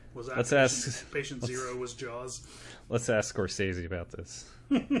MCU did? Was that Patient Zero was Jaws? Let's ask Scorsese about this.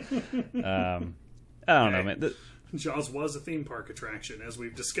 I don't know, man. Jaws was a theme park attraction, as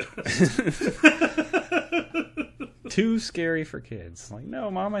we've discussed. Too scary for kids. Like, no,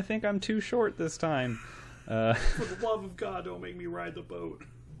 Mom, I think I'm too short this time. For the love of God, don't make me ride the boat.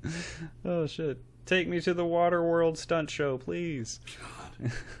 Oh, shit. Take me to the Waterworld stunt show, please.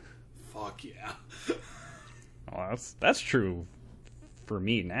 God. Fuck yeah. Well, that's true for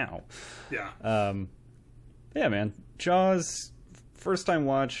me now. Yeah. Yeah, man. Jaws, first time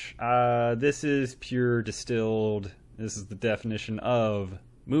watch. This is pure distilled. This is the definition of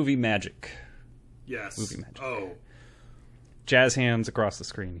movie magic. Yes. Movie magic. Oh. Jazz hands across the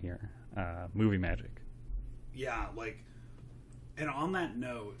screen here. Movie magic. Yeah, like, and on that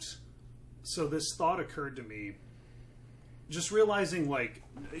note, so this thought occurred to me, just realizing, like,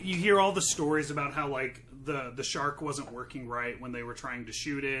 you hear all the stories about how, like, the shark wasn't working right when they were trying to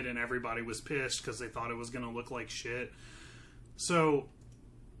shoot it, and everybody was pissed because they thought it was going to look like shit. So,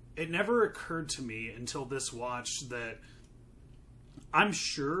 it never occurred to me until this watch that I'm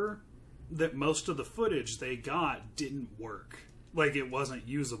sure that most of the footage they got didn't work. Like, it wasn't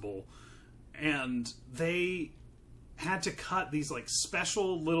usable. And they had to cut these, like,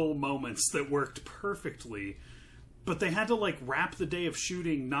 special little moments that worked perfectly. But they had to, like, wrap the day of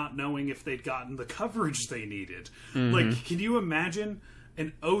shooting not knowing if they'd gotten the coverage they needed. Mm-hmm. Like, can you imagine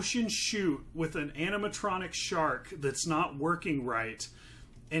an ocean shoot with an animatronic shark that's not working right,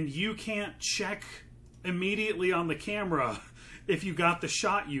 and you can't check immediately on the camera if you got the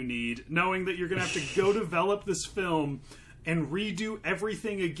shot you need, knowing that you're going to have to go develop this film and redo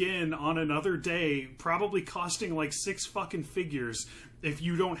everything again on another day, probably costing like 6 fucking figures if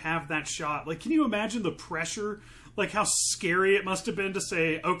you don't have that shot. Like, can you imagine the pressure? Like, how scary it must have been to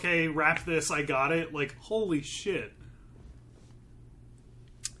say, okay, wrap this, I got it. Like, holy shit.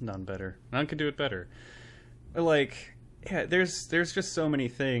 None better. None could do it better. Like, yeah, there's just so many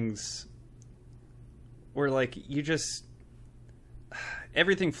things where, like, you just...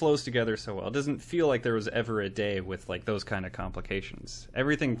 everything flows together so well. It doesn't feel like there was ever a day with, like, those kind of complications.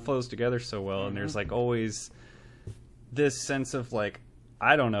 Everything flows together so well, and there's, like, always this sense of, like,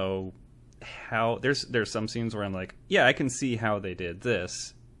 I don't know how... There's some scenes where I'm like, yeah, I can see how they did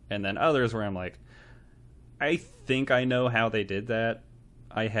this. And then others where I'm like, I think I know how they did that.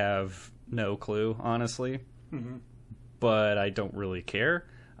 I have no clue, honestly. Mm-hmm. But I don't really care.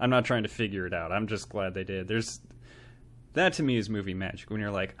 I'm not trying to figure it out. I'm just glad they did. That to me is movie magic, when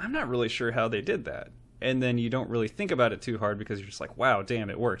you're like, I'm not really sure how they did that. And then you don't really think about it too hard because you're just like, wow, damn,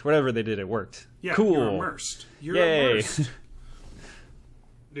 it worked. Whatever they did, it worked. Yeah, cool. You're immersed. You're Yay. Immersed.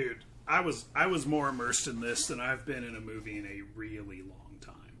 Dude, I was more immersed in this than I've been in a movie in a really long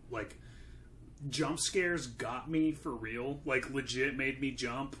time. Like, jump scares got me for real. Like, legit made me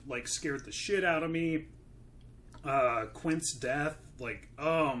jump. Like, scared the shit out of me. Quint's death, like,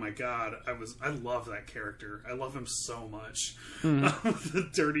 oh my god, I love that character. I love him so much. The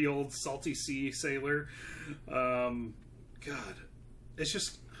dirty old salty sea sailor. God, it's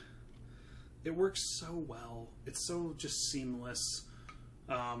just, it works so well. It's so just seamless.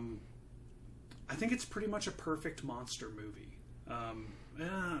 I think it's pretty much a perfect monster movie.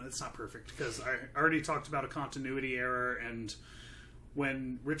 It's not perfect because I already talked about a continuity error, and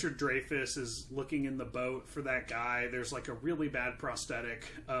when Richard Dreyfuss is looking in the boat for that guy, there's like a really bad prosthetic.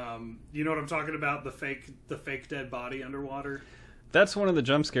 You know what I'm talking about? The fake dead body underwater. That's one of the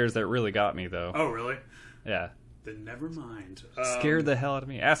jump scares that really got me, though. Oh, really? Yeah. Then never mind. Scared the hell out of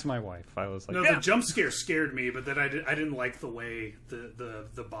me. Ask my wife. I was like, no, yeah. The jump scare scared me, but then I didn't like the way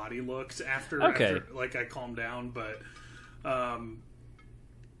the body looked after. Okay. After, like, I calmed down, but I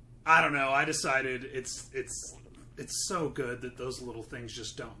don't know. I decided it's so good that those little things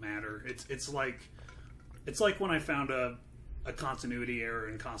just don't matter. It's like when I found a continuity error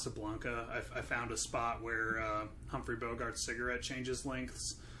in Casablanca. I found a spot where Humphrey Bogart's cigarette changes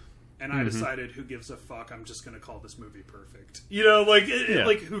lengths, and I decided, who gives a fuck? I'm just going to call this movie perfect. You know, like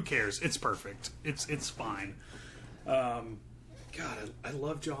like who cares? It's perfect. It's fine. God, I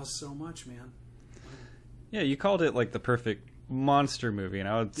love Jaws so much, man. Yeah, you called it like the perfect monster movie, and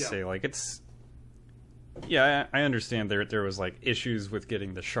I would say like it's. Yeah, I understand there was like issues with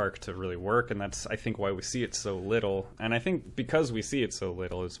getting the shark to really work, and that's I think why we see it so little. And I think because we see it so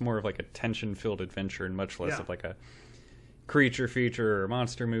little, it's more of like a tension-filled adventure and much less of like a creature feature or a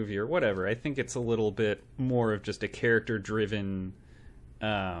monster movie or whatever. I think it's a little bit more of just a character-driven,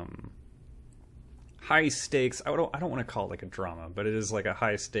 high stakes. I don't want to call it like a drama, but it is like a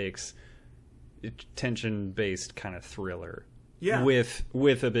high stakes, tension-based kind of thriller. Yeah,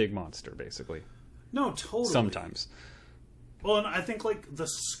 with a big monster, basically. No, totally. Sometimes. Well, and I think like the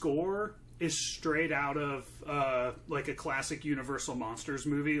score is straight out of like a classic Universal Monsters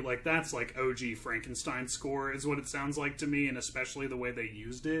movie. Like that's like OG Frankenstein score is what it sounds like to me, and especially the way they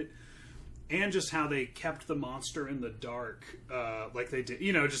used it. and just how they kept the monster in the dark, like they did,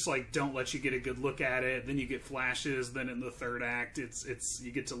 just like don't let you get a good look at it. Then you get flashes. Then in the third act, it's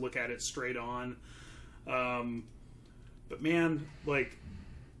you get to look at it straight on. But man, like,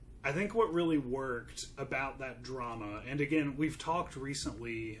 I think what really worked about that drama, and again, we've talked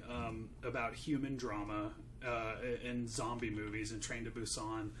recently about human drama in zombie movies and Train to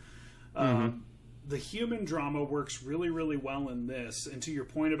Busan. The human drama works really, really well in this. And to your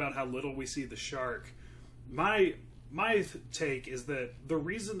point about how little we see the shark, my take is that the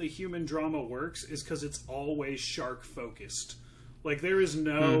reason the human drama works is because it's always shark focused. Like, there is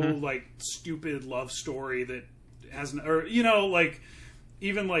no like stupid love story that has, or like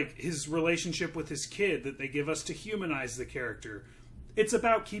even like his relationship with his kid that they give us to humanize the character. It's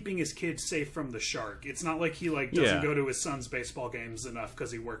about keeping his kid safe from the shark. It's not like he like doesn't go to his son's baseball games enough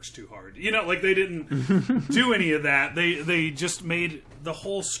because he works too hard. Like they didn't do any of that. They just made the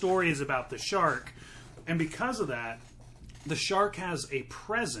whole story is about the shark, and because of that, the shark has a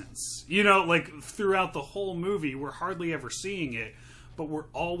presence. Like throughout the whole movie, we're hardly ever seeing it, but we're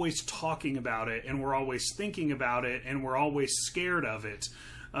always talking about it, and we're always thinking about it, and we're always scared of it.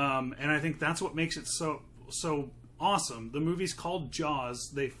 And I think that's what makes it so awesome. The movie's called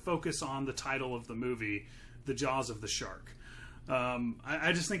Jaws. They focus on the title of the movie, The Jaws of the Shark.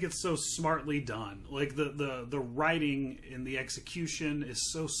 I just think it's so smartly done. Like the writing and the execution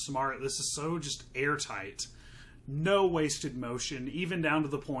is so smart. This is so just airtight. No wasted motion, even down to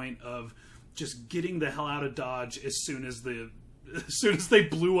the point of just getting the hell out of Dodge as soon as they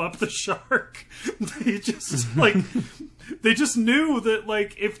blew up the shark. They just like they just knew that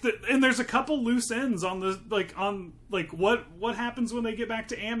like and there's a couple loose ends on the what happens when they get back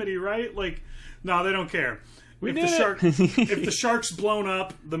to Amity, right? Like, no, they don't care. If the shark's blown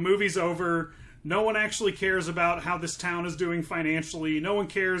up, the movie's over. No one actually cares about how this town is doing financially. No one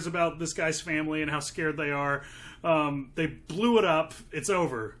cares about this guy's family and how scared they are. They blew it up. It's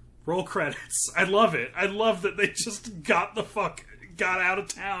over. Roll credits. I love it. I love that they just got out of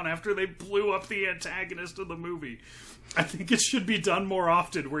town after they blew up the antagonist of the movie. I think it should be done more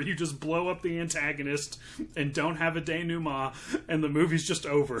often, where you just blow up the antagonist and don't have a denouement, and the movie's just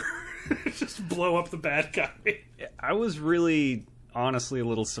over. Just blow up the bad guy. I was really, honestly, a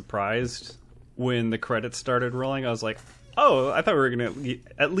little surprised when the credits started rolling. I was like, oh, I thought we were going to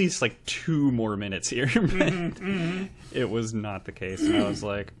at least like 2 more minutes here. It was not the case. And I was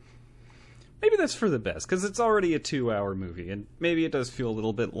like, maybe that's for the best, because it's already a 2-hour movie, and maybe it does feel a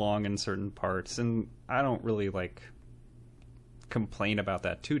little bit long in certain parts, and I don't really like complain about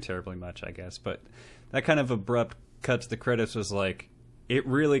that too terribly much, I guess. But that kind of abrupt cut to the credits was like, it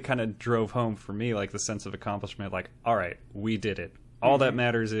really kind of drove home for me, like the sense of accomplishment, like, all right, we did it. All that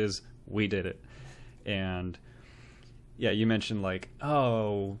matters is we did it. And yeah, you mentioned like,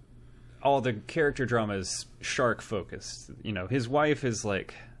 oh, all the character drama is shark focused. His wife is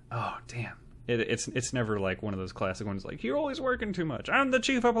like, oh damn. It's never like one of those classic ones like, you're always working too much. I'm the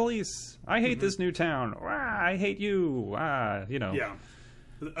chief of police. I hate this new town. I hate you. Yeah.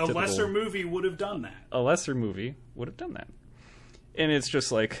 A lesser movie would have done that. A lesser movie would have done that. And it's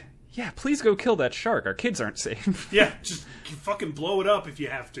just like, yeah, please go kill that shark. Our kids aren't safe. Yeah, just fucking blow it up if you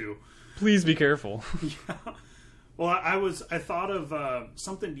have to. Please be careful. Yeah. Well, I thought of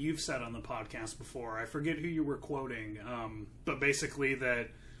something you've said on the podcast before. I forget who you were quoting, but basically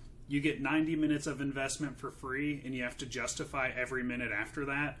that you get 90 minutes of investment for free, and you have to justify every minute after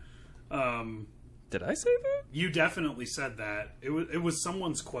that. Did I say that? You definitely said that. It was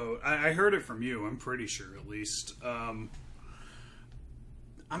someone's quote. I heard it from you. I'm pretty sure, at least.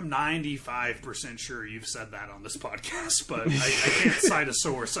 I'm 95% sure you've said that on this podcast, but I can't cite a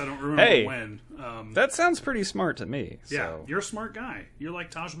source. I don't remember when. That sounds pretty smart to me. Yeah, so. You're a smart guy. You're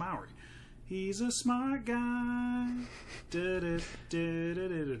like Taj Mowry. He's a smart guy.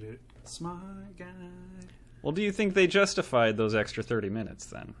 Smart guy. Well, do you think they justified those extra 30 minutes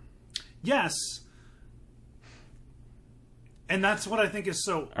then? Yes. And that's what I think is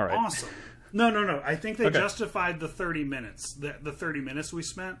so awesome. No. I think they justified the 30 minutes. The 30 minutes we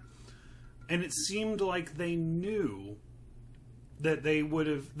spent. And it seemed like they knew that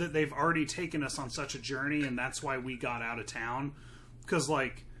they've already taken us on such a journey, and that's why we got out of town. Because,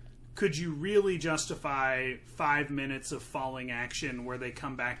 like, could you really justify 5 minutes of falling action where they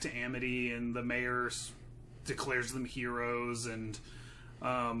come back to Amity and the mayor declares them heroes, and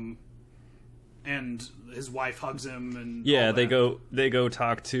his wife hugs him, and they go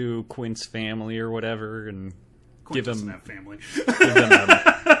talk to Quint's family or whatever, and Quint doesn't have family. Give them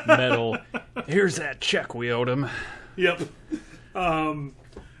a medal. Here's that check we owed him. Yep.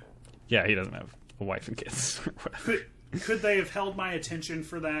 Yeah, he doesn't have a wife and kids or whatever. Could they have held my attention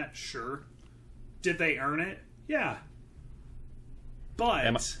for that? Sure. Did they earn it? Yeah. But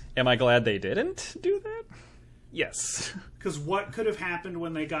am I glad they didn't do that? Yes. Because what could have happened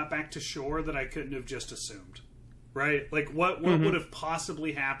when they got back to shore that I couldn't have just assumed? Right? Like, what would have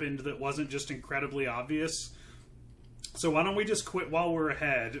possibly happened that wasn't just incredibly obvious? So why don't we just quit while we're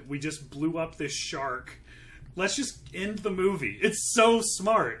ahead? We just blew up this shark. Let's just end the movie. It's so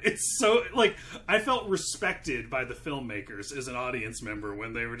smart. It's so, like, I felt respected by the filmmakers as an audience member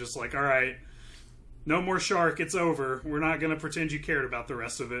when they were just like, all right, no more shark, it's over. We're not going to pretend you cared about the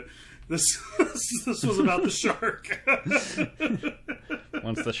rest of it. This was about the shark.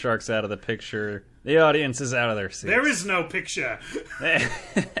 Once the shark's out of the picture, the audience is out of their seats. There is no picture.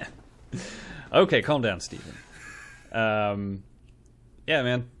 Okay, calm down, Steven. Yeah,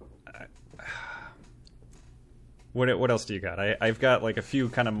 man. What else do you got? I've got like a few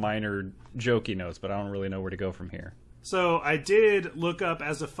kind of minor jokey notes, but I don't really know where to go from here. So I did look up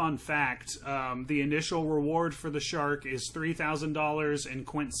as a fun fact, the initial reward for the shark is $3,000, and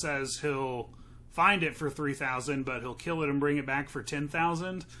Quint says he'll find it for $3,000, but he'll kill it and bring it back for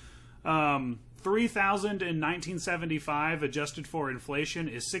 $10,000. $3,000 in 1975, adjusted for inflation,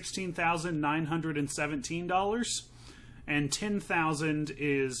 is $16,917, and $10,000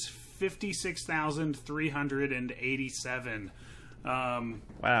 is $56,387.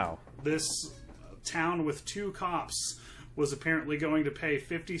 Wow. This town with 2 cops was apparently going to pay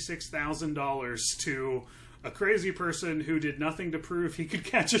 $56,000 to a crazy person who did nothing to prove he could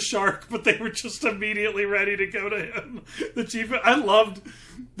catch a shark, but they were just immediately ready to go to him. The chief, I loved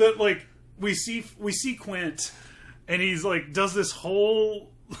that. Like, we see Quint, and he's like does this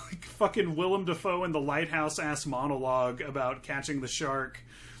whole like fucking Willem Dafoe in the Lighthouse ass monologue about catching the shark,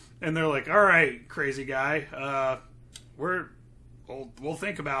 and they're like, all right, crazy guy, we'll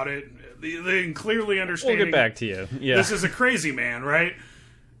think about it. They clearly understand. We'll get back to you. Yeah. This is a crazy man, right?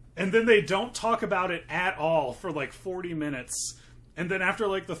 And then they don't talk about it at all for like 40 minutes. And then after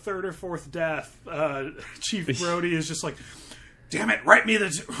like the 3rd or 4th death, Chief Brody is just like, damn it, write me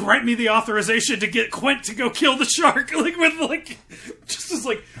the authorization to get Quint to go kill the shark. Like, with like, just as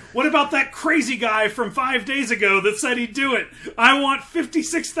like, what about that crazy guy from 5 days ago that said he'd do it? I want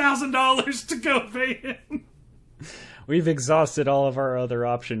 $56,000 to go pay him. We've exhausted all of our other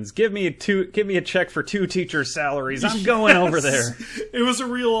options. Give me a check for 2 teachers' salaries. I'm going over there. It was a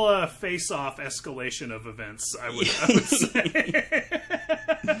real face-off escalation of events, I would say.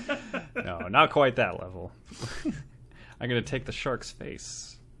 No, not quite that level. I'm going to take the shark's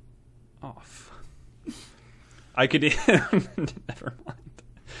face off. I could never mind.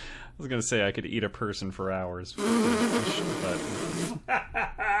 I was going to say I could eat a person for hours. But...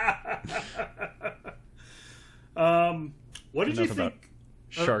 what did Enough you about think?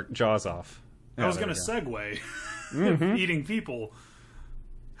 Shark jaws off. I was going to segue. Eating people.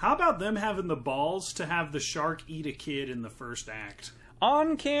 How about them having the balls to have the shark eat a kid in the first act?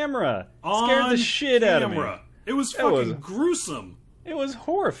 On camera. Scared the shit out of me. It was fucking gruesome. It was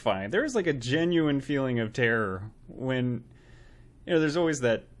horrifying. There was like a genuine feeling of terror when, you know, there's always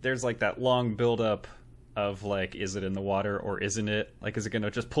there's like that long build-up of like, is it in the water or isn't it? Like, is it going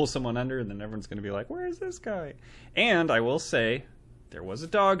to just pull someone under and then everyone's going to be like, where is this guy? And I will say, there was a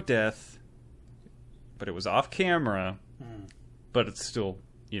dog death, but it was off camera, but it's still,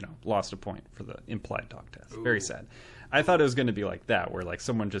 you know, lost a point for the implied dog death. Ooh. Very sad. I thought it was going to be like that, where like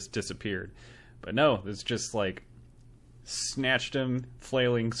someone just disappeared. But no, it's just like snatched him,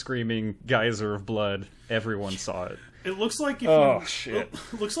 flailing, screaming, geyser of blood. Everyone saw it. It looks like shit.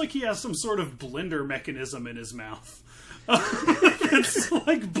 It looks like he has some sort of blender mechanism in his mouth. It's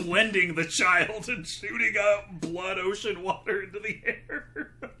like blending the child and shooting out blood ocean water into the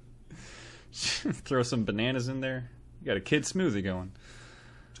air. Throw some bananas in there. You got a kid smoothie going.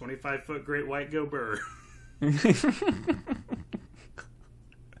 25-foot great white go burr.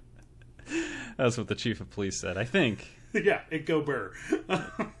 That's what the chief of police said, I think. Yeah, it go burr.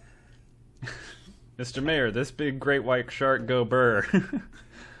 Mr. Mayor, this big great white shark go burr.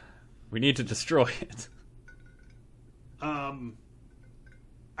 We need to destroy it. I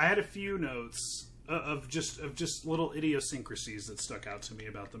had a few notes of just little idiosyncrasies that stuck out to me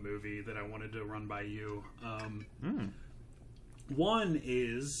about the movie that I wanted to run by you. One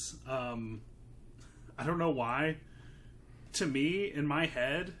is, I don't know why, to me, in my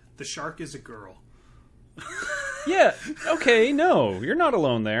head, the shark is a girl. Yeah, okay, no, you're not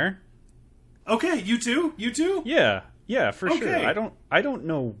alone there. Okay, you too? You too? Yeah, for okay. Sure. I don't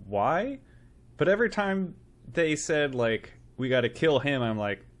know why, but every time they said, like, we gotta kill him, I'm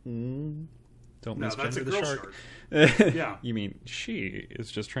like, don't misgender the shark. Yeah. You mean she is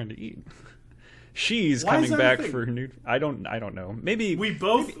just trying to eat. she's Why is coming that a back thing? for new. I don't know. Maybe We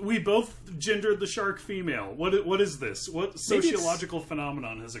both gendered the shark female. What is this? What Maybe it's- sociological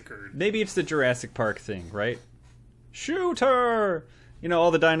phenomenon has occurred? maybe it's the Jurassic Park thing, right? Shoot her! You know,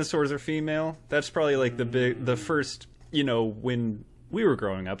 all the dinosaurs are female. That's probably like the first. You know, when we were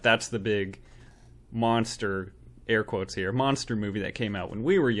growing up, that's the big monster, air quotes here, monster movie that came out when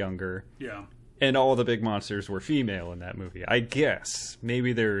we were younger. Yeah. And all the big monsters were female in that movie. I guess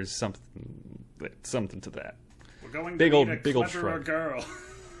maybe there's something to that. We're going to Big need old- a big old cleverer shrug. girl.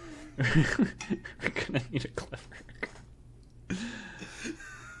 We're gonna need a clever.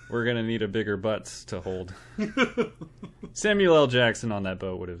 We're gonna need a bigger butts to hold. Samuel L. Jackson on that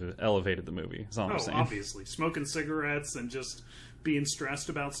boat would have elevated the movie. That's all I'm Oh, saying. obviously. Smoking cigarettes and just being stressed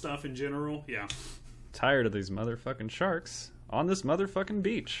about stuff in general. Yeah. Tired of these motherfucking sharks on this motherfucking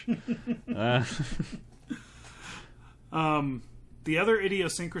beach. uh, The other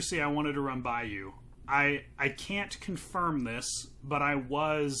idiosyncrasy I wanted to run by you. I can't confirm this, but I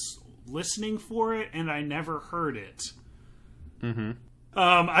was listening for it and I never heard it. mm-hmm.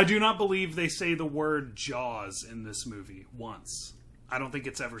 I do not believe they say the word Jaws in this movie once. I don't think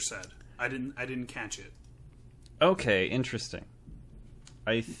it's ever said. I didn't catch it. Okay, interesting.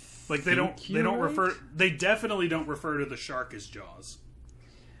 I Like they don't right? refer. They definitely don't refer to the shark as Jaws.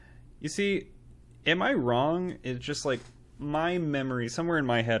 You see, am I wrong? It's just like my memory. Somewhere in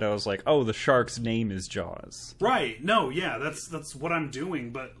my head, I was like, "Oh, the shark's name is Jaws." Right? No, yeah, that's what I'm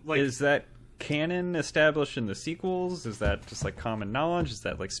doing. But like, Is that canon established in the sequels? Is that just like common knowledge? Is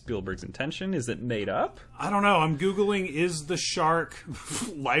that like Spielberg's intention? Is it made up? I don't know. I'm googling. Is the shark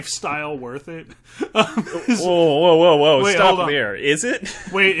lifestyle worth it? Whoa! Wait, hold Stop on. there. Is it?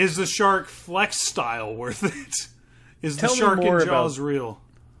 Wait, is the shark flex style worth it? Is the Tell me shark in more Jaws about- real?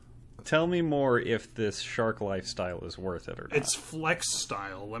 Tell me more if this shark lifestyle is worth it or not. It's flex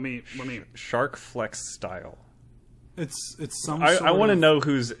style. Let me. Shark flex style. It's some. I want to know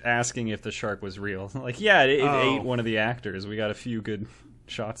who's asking if the shark was real. Like, yeah, it Oh. ate one of the actors. We got a few good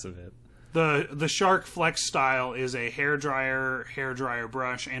shots of it. The shark flex style is a hairdryer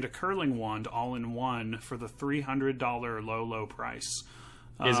brush, and a curling wand all in one for the $300 low price.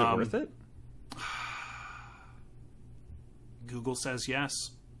 Is it worth it? Google says yes.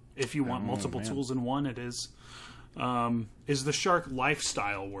 If you want multiple man. tools in one, it is. Is the shark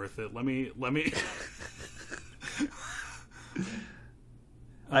lifestyle worth it? Let me.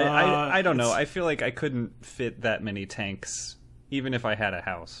 I don't know. it's- I feel like I couldn't fit that many tanks, even if I had a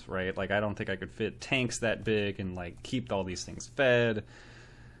house, right? Like, I don't think I could fit tanks that big and, like, keep all these things fed.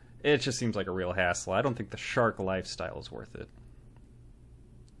 It just seems like a real hassle. I don't think the shark lifestyle is worth it.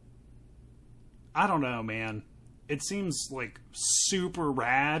 I don't know, man. It seems like super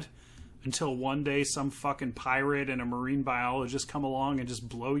rad until one day some fucking pirate and a marine biologist come along and just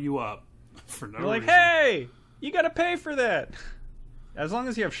blow you up for no You're like, reason. hey, you gotta pay for that. As long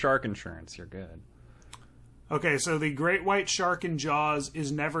as you have shark insurance, you're good. Okay, so the great white shark in Jaws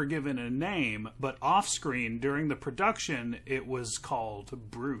is never given a name, but off-screen during the production, it was called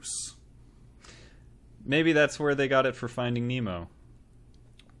Bruce. Maybe that's where they got it for Finding Nemo.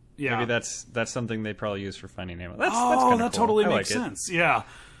 Yeah. Maybe that's something they probably use for Finding Nemo. That's oh, kinda that cool. totally I makes like it. sense. Yeah.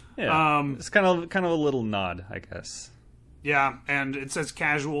 Yeah, it's kind of a little nod, I guess. Yeah, and it says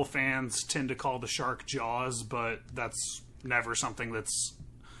casual fans tend to call the shark Jaws, but that's never something that's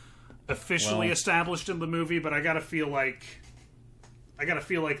officially Well- established in the movie. But I gotta feel like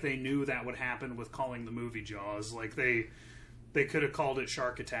they knew that would happen with calling the movie Jaws. Like they could have called it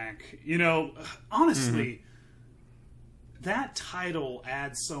Shark Attack. You know, honestly, that title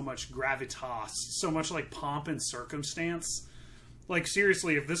adds so much gravitas, so much like pomp and circumstance. Like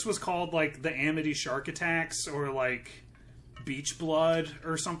seriously, if this was called like the Amity Shark Attacks or like Beach Blood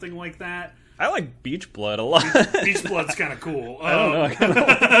or something like that, I like Beach Blood a lot. Beach Blood's kind of cool. I don't know. I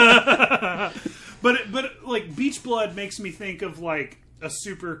kinda But like Beach Blood makes me think of like a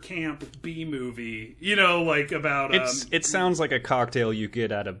super camp B movie, you know, like about it sounds like a cocktail you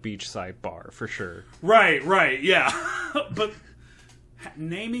get at a beachside bar for sure. right, yeah. But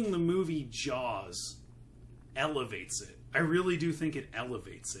naming the movie Jaws elevates it. I really do think it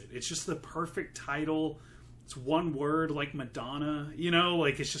elevates it. It's just the perfect title. It's one word like Madonna, you know,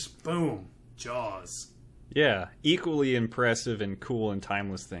 like it's just boom, Jaws. Yeah, equally impressive and cool and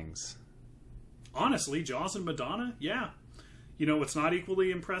timeless things. Honestly, Jaws and Madonna, yeah. You know what's not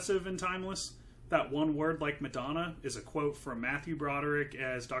equally impressive and timeless? That one word like Madonna is a quote from Matthew Broderick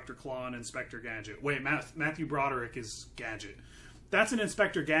as Dr. Claw in Inspector Gadget. Wait, Matthew Broderick is Gadget. That's an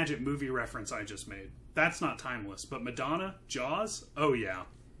Inspector Gadget movie reference I just made. That's not timeless. But Madonna, Jaws, oh yeah.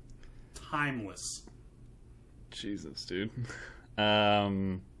 Timeless. Jesus, dude.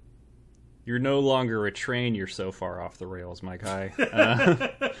 You're no longer a train. You're so far off the rails, my guy.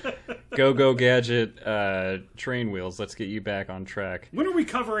 Go Gadget, train wheels. Let's get you back on track. When are we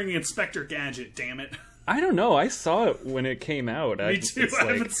covering Inspector Gadget, damn it? I don't know. I saw it when it came out. Me too. I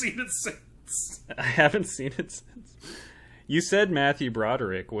haven't seen it since. I haven't seen it since. You said Matthew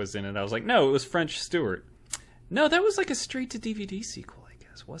Broderick was in it. I was like, no, it was French Stewart. No, that was like a straight-to-DVD sequel, I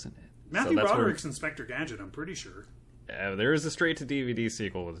guess, wasn't it? Matthew Broderick's Inspector Gadget, I'm pretty sure. There is a straight-to-DVD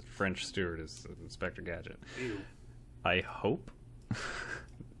sequel with French Stewart as Inspector Gadget. Ew. I hope.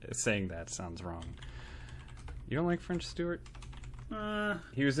 Saying that sounds wrong. You don't like French Stewart?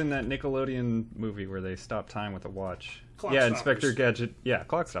 He was in that Nickelodeon movie where they stopped time with a watch. Inspector Gadget. Yeah,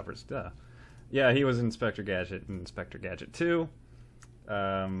 Clockstoppers. Duh. Yeah, he was Inspector Gadget in Inspector Gadget 2.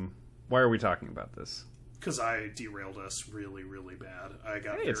 Why are we talking about this? Because I derailed us really, really bad. I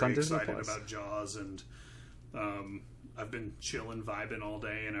got very excited about Jaws, and I've been chilling, vibing all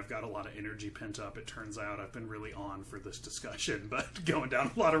day, and I've got a lot of energy pent up. It turns out I've been really on for this discussion, but going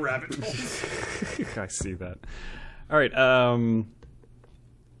down a lot of rabbit holes. I see that. All right,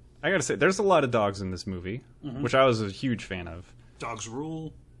 I gotta say, there's a lot of dogs in this movie, which I was a huge fan of. Dogs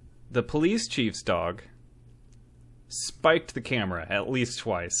rule. The police chief's dog spiked the camera at least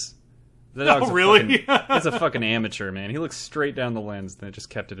twice. The dog's really? That's a fucking amateur, man. He looked straight down the lens, then just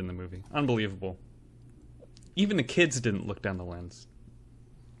kept it in the movie. Unbelievable. Even the kids didn't look down the lens.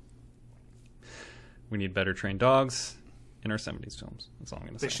 We need better trained dogs in our 70s films. That's all I'm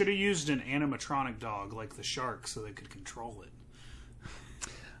going to say. They should have used an animatronic dog like the shark so they could control it.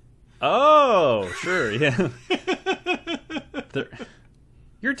 Oh, sure, yeah.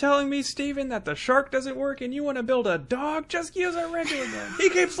 You're telling me, Steven, that the shark doesn't work and you want to build a dog? Just use a regular dog. He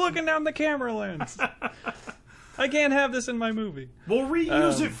keeps looking down the camera lens. I can't have this in my movie. We'll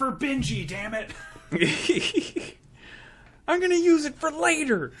reuse it for Benji, damn it. I'm going to use it for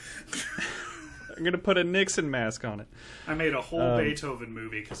later. I'm going to put a Nixon mask on it. I made a whole Beethoven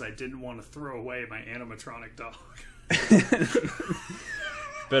movie because I didn't want to throw away my animatronic dog.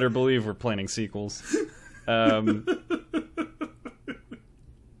 Better believe we're planning sequels.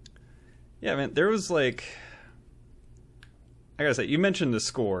 Yeah, man, there was like... I gotta say, you mentioned the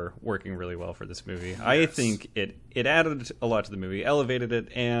score working really well for this movie. Yes. I think it added a lot to the movie, elevated it,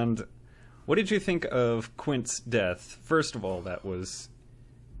 and what did you think of Quint's death? First of all, it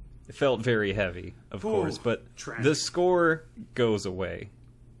felt very heavy, of course, but tragic. The score goes away.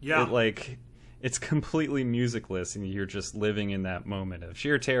 Yeah. It's completely musicless, and you're just living in that moment of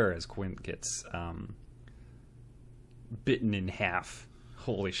sheer terror as Quint gets bitten in half.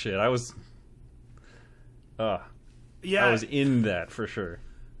 Holy shit, I was in that for sure.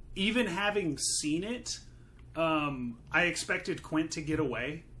 Even having seen it, I expected Quint to get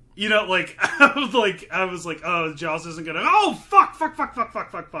away. You know, I was like, oh, Jaws isn't gonna. Oh,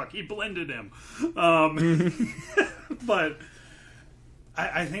 fuck! He blended him. But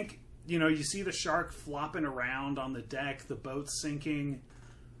I think, you know, you see the shark flopping around on the deck, the boat's sinking.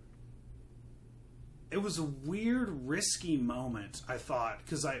 It was a weird, risky moment, I thought,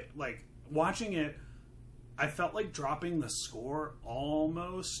 because watching it, I felt like dropping the score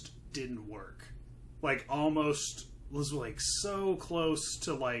almost didn't work. Almost was so close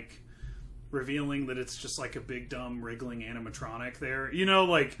to revealing that it's just a big dumb wriggling animatronic there. You know,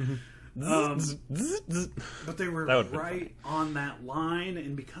 but they were right on that line,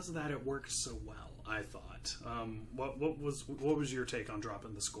 and because of that, it worked so well, I thought. What was your take on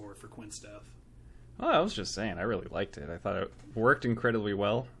dropping the score for Quint's death? Well, I was just saying, I really liked it. I thought it worked incredibly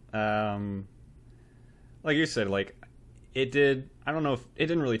well. Like you said, it did. I don't know if it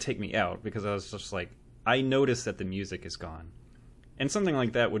didn't really take me out because I was just I noticed that the music is gone, and something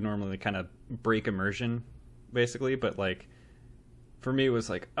like that would normally kind of break immersion, basically. But for me, it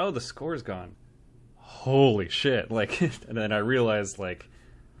was oh, the score's gone. Holy shit! And then I realized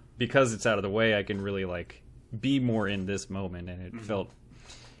because it's out of the way, I can really be more in this moment, and it felt.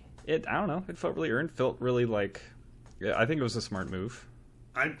 I don't know. It felt really earned. Felt really I think it was a smart move.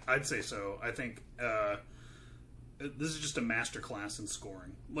 I'd say so. I think this is just a masterclass in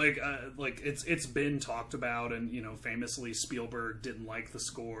scoring. It's been talked about, and you know, famously Spielberg didn't like the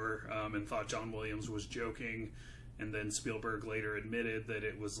score and thought John Williams was joking, and then Spielberg later admitted that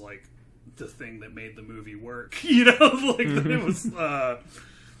it was the thing that made the movie work. You know, it was.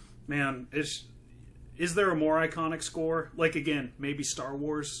 Man, is there a more iconic score? Again, maybe Star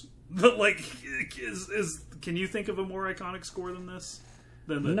Wars. But can you think of a more iconic score than this?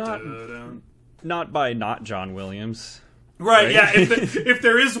 Not by not John Williams. Right? Yeah. If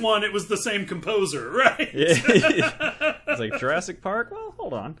there is one, it was the same composer, right? It's Jurassic Park. Well,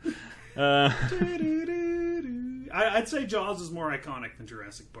 hold on. I'd say Jaws is more iconic than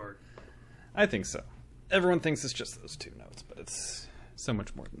Jurassic Park. I think so. Everyone thinks it's just those two notes, but it's so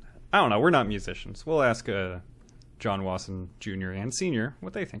much more than that. I don't know. We're not musicians. We'll ask John Wasson Jr. and Sr.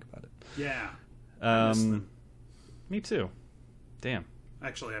 what they think about it. Yeah. I miss them. Me too. Damn.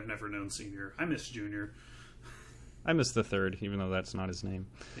 Actually, I've never known Senior. I miss Junior. I miss the third, even though that's not his name.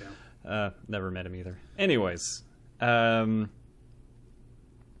 Yeah. Never met him either. Anyways, I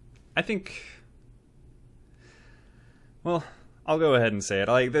think... Well, I'll go ahead and say it.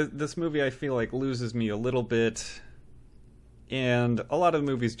 Like this movie, I feel like loses me a little bit, and a lot of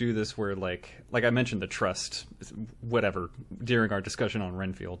movies do this where, like I mentioned, the trust, whatever, during our discussion on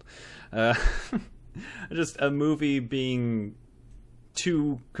Renfield. Just a movie being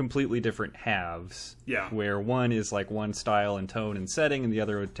two completely different halves. Yeah. Where one is like one style and tone and setting, and the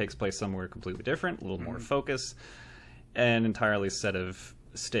other takes place somewhere completely different, a little more focus, and entirely set of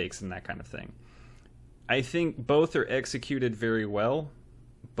stakes and that kind of thing. I think both are executed very well,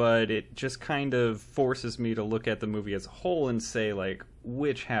 but it just kind of forces me to look at the movie as a whole and say, like,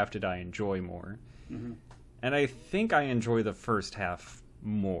 which half did I enjoy more? Mm-hmm. And I think I enjoy the first half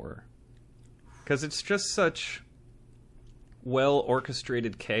more. Because it's just such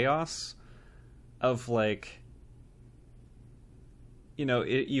well-orchestrated chaos of, like, you know,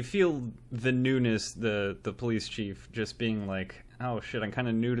 you feel the newness, the police chief just being like, oh shit, I'm kind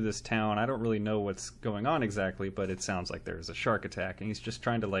of new to this town. I don't really know what's going on exactly, but it sounds like there's a shark attack. And he's just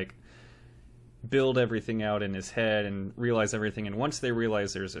trying to, like, build everything out in his head and realize everything. And once they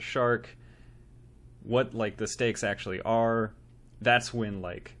realize there's a shark, what, like, the stakes actually are, that's when,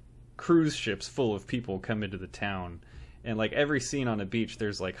 like, cruise ships full of people come into the town. And, like, every scene on a beach,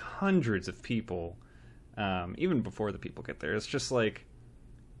 there's, like, hundreds of people, even before the people get there. It's just, like,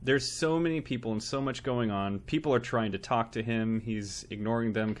 there's so many people and so much going on. People are trying to talk to him. He's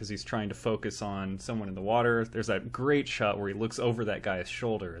ignoring them because he's trying to focus on someone in the water. There's that great shot where he looks over that guy's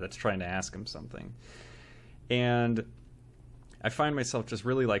shoulder that's trying to ask him something. And I find myself just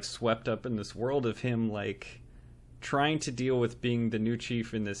really, like, swept up in this world of him, like, trying to deal with being the new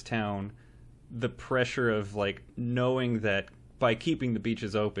chief in this town, the pressure of, like, knowing that by keeping the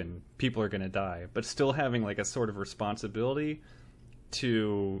beaches open, people are going to die, but still having, like, a sort of responsibility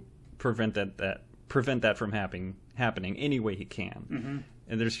to prevent that from happening any way he can. Mm-hmm.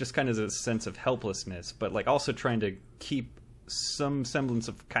 And there's just kind of a sense of helplessness, but, like, also trying to keep some semblance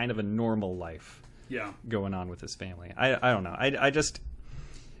of kind of a normal life going on with his family. I don't know.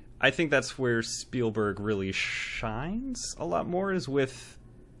 I think that's where Spielberg really shines a lot more, is with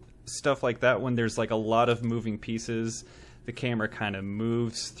stuff like that, when there's, like, a lot of moving pieces. The camera kind of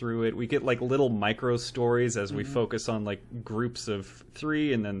moves through it. We get, like, little micro stories as we focus on, like, groups of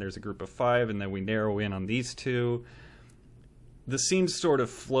 3, and then there's a group of 5, and then we narrow in on these 2. The scenes sort of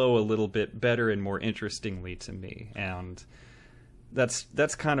flow a little bit better and more interestingly to me, and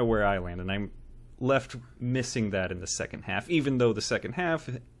that's kind of where I land, and I'm left missing that in the second half, even though the second half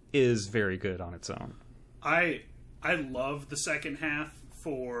is very good on its own. I love the second half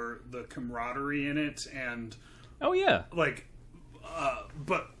for the camaraderie in it, and oh yeah, like,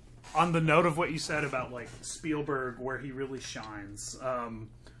 but on the note of what you said about, like, Spielberg, where he really shines,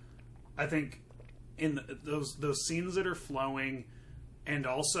 I think in those scenes that are flowing, and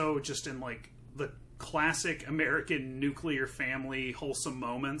also just in, like, the classic American nuclear family wholesome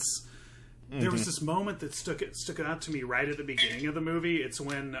moments. There was this moment that stuck out to me right at the beginning of the movie. It's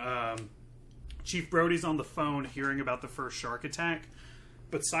when Chief Brody's on the phone hearing about the first shark attack,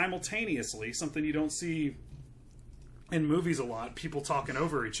 but simultaneously, something you don't see in movies a lot, people talking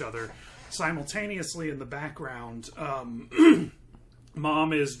over each other. Simultaneously in the background,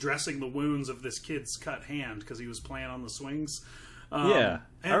 Mom is dressing the wounds of this kid's cut hand because he was playing on the swings. I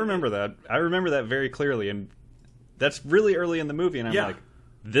remember that. I remember that very clearly, and that's really early in the movie, and I'm like,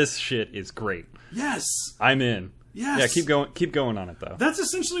 this shit is great. Yes. I'm in. Yes. Yeah, keep going on it, though. That's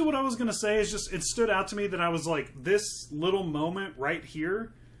essentially what I was going to say. Is just, it stood out to me that I was like, this little moment right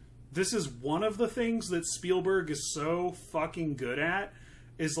here, this is one of the things that Spielberg is so fucking good at,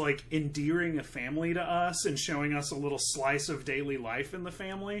 is, like, endearing a family to us and showing us a little slice of daily life in the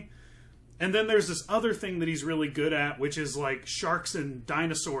family. And then there's this other thing that he's really good at, which is, like, sharks and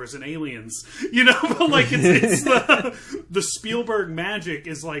dinosaurs and aliens. You know, but, like, it's the Spielberg magic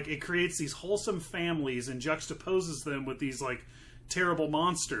is, like, it creates these wholesome families and juxtaposes them with these, like, terrible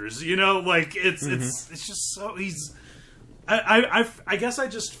monsters. You know, like, it's just so, I guess I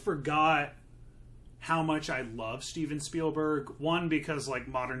just forgot how much I love Steven Spielberg. One, because, like,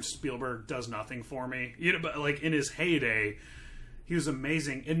 modern Spielberg does nothing for me. You know, but, like, in his heyday, he was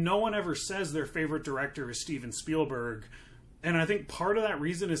amazing. And no one ever says their favorite director is Steven Spielberg. And I think part of that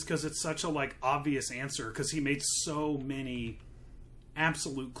reason is because it's such a, like, obvious answer, because he made so many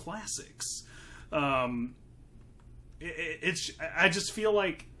absolute classics. It's I just feel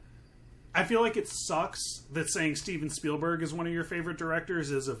like it sucks that saying Steven Spielberg is one of your favorite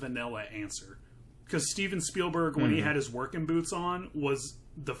directors is a vanilla answer. Because Steven Spielberg, when he had his working boots on, was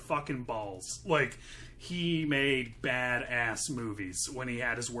the fucking balls. Like, he made badass movies when he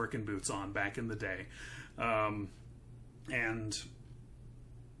had his working boots on back in the day. And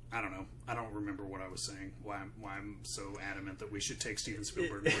I don't know. I don't remember what I was saying. Why I'm so adamant that we should take Steven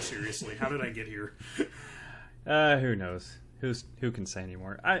Spielberg more seriously. How did I get here? Who knows? Who can say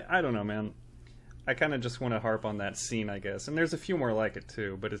anymore? I don't know, man. I kind of just want to harp on that scene, I guess. And there's a few more like it,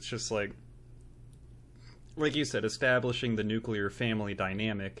 too. But it's just like you said, establishing the nuclear family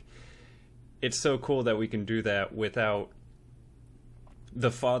dynamic. It's so cool that we can do that without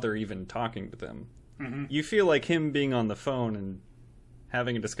the father even talking to them. Mm-hmm. You feel like him being on the phone and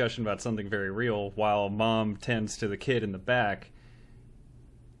having a discussion about something very real while mom tends to the kid in the back.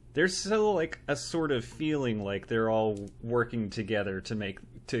 There's still like a sort of feeling like they're all working together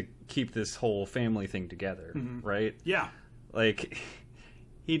to keep this whole family thing together, right? Yeah. Like,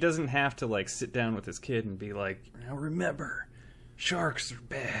 he doesn't have to like sit down with his kid and be like, now remember, sharks are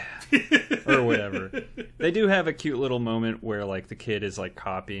bad or whatever. They do have a cute little moment where like the kid is like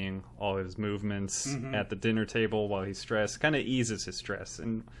copying all his movements at the dinner table while he's stressed, kind of eases his stress,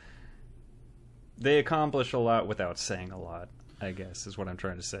 and they accomplish a lot without saying a lot, I guess is what I'm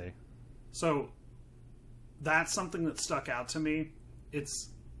trying to say. So that's something that stuck out to me.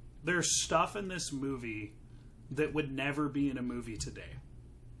 There's stuff in this movie that would never be in a movie today.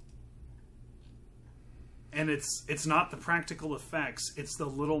 And it's not the practical effects, it's the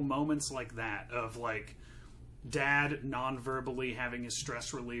little moments like that of like dad non-verbally having his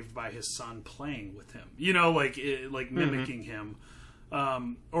stress relieved by his son playing with him. You know, like mimicking him.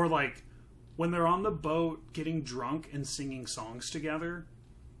 Or like when they're on the boat getting drunk and singing songs together.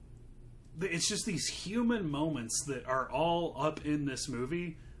 It's just these human moments that are all up in this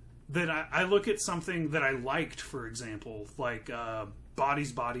movie that I look at something that I liked, for example, like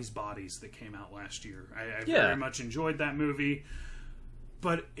Bodies, Bodies, Bodies that came out last year. I very much enjoyed that movie,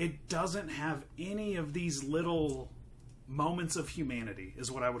 but it doesn't have any of these little moments of humanity,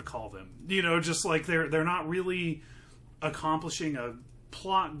 is what I would call them. You know, just like they're not really accomplishing a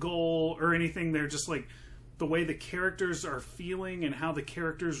plot goal or anything. They're just like the way the characters are feeling and how the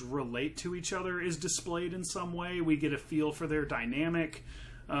characters relate to each other is displayed in some way. We get a feel for their dynamic.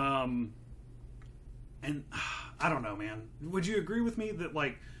 And I don't know, man. Would you agree with me that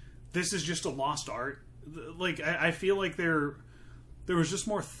like this is just a lost art? Like I feel like there was just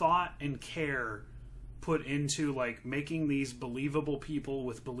more thought and care put into like making these believable people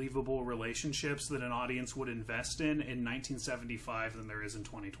with believable relationships that an audience would invest in 1975 than there is in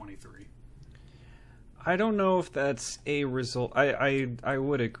 2023. I don't know if that's a result. I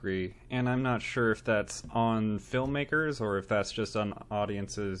would agree, and I'm not sure if that's on filmmakers or if that's just on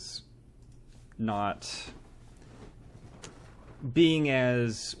audiences not being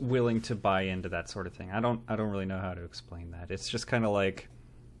as willing to buy into that sort of thing. I don't really know how to explain that. It's just kind of like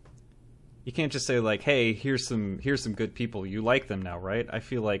you can't just say like, "Hey, here's some good people. You like them now, right?" I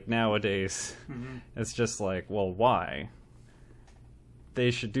feel like nowadays it's just like, "Well, why?" They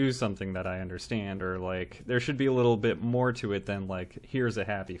should do something that I understand, or like there should be a little bit more to it than like here's a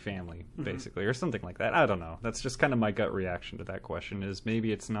happy family, basically, or something like that. I don't know. That's just kind of my gut reaction to that question. Is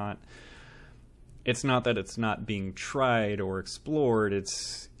maybe it's not that it's not being tried or explored.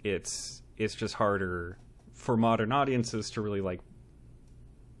 It's just harder for modern audiences to really like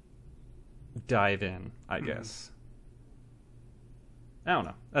dive in, I guess. I don't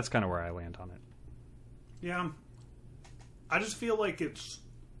know. That's kind of where I land on it. Yeah. I just feel like it's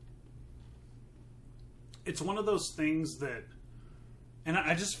one of those things that, and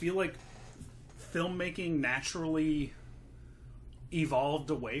I just feel like filmmaking naturally evolved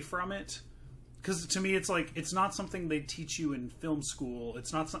away from it. Because to me, it's like it's not something they teach you in film school.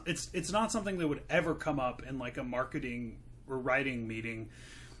 It's not something that would ever come up in like a marketing or writing meeting.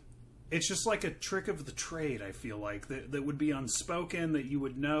 It's just like a trick of the trade, I feel like, that would be unspoken, that you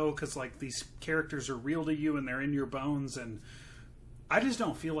would know, because like these characters are real to you and they're in your bones, and I just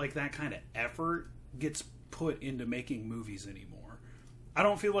don't feel like that kind of effort gets put into making movies anymore. I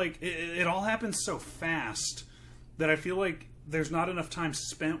don't feel like it all happens so fast that I feel like there's not enough time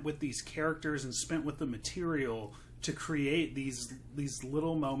spent with these characters and spent with the material to create these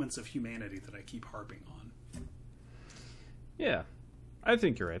little moments of humanity that I keep harping on. Yeah. I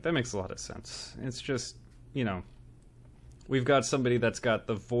think you're right. That makes a lot of sense. It's just, you know, we've got somebody that's got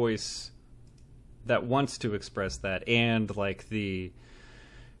the voice that wants to express that and, like, the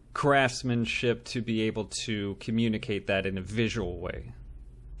craftsmanship to be able to communicate that in a visual way.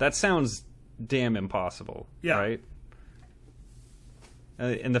 That sounds damn impossible, Yeah. right?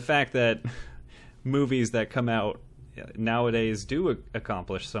 And the fact that movies that come out nowadays do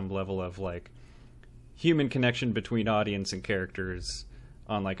accomplish some level of like human connection between audience and characters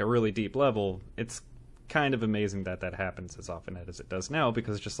on like a really deep level, it's kind of amazing that that happens as often as it does now,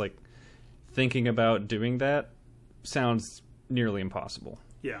 because just like thinking about doing that sounds nearly impossible.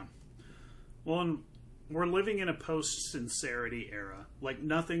 Yeah. Well, and we're living in a post-sincerity era. Like,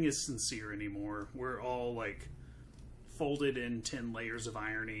 nothing is sincere anymore. We're all, like, folded in 10 layers of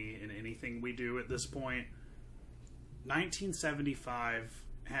irony in anything we do at this point. 1975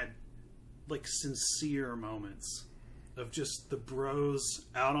 had, like, sincere moments of just the bros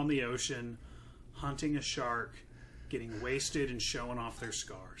out on the ocean, hunting a shark, getting wasted and showing off their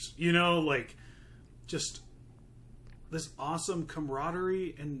scars. You know, like, just this awesome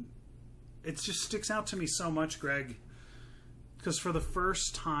camaraderie, and it just sticks out to me so much, Greg, because for the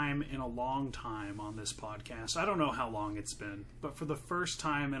first time in a long time on this podcast, I don't know how long it's been, but for the first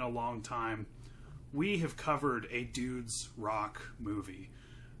time in a long time, we have covered a Dudes Rock movie.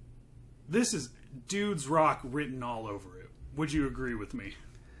 This is Dudes Rock written all over it. Would you agree with me?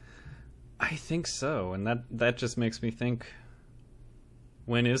 I think so, and that just makes me think,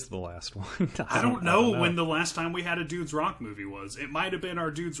 when is the last one? I don't know when the last time we had a Dudes Rock movie was. It might have been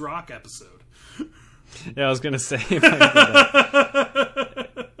our Dudes Rock episode. Yeah, I was going to say. It might be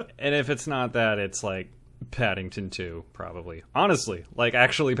that. And if it's not that, it's like Paddington 2, probably. Honestly, like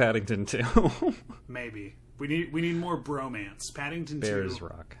actually Paddington 2. Maybe. We need more bromance. Paddington 2. Bears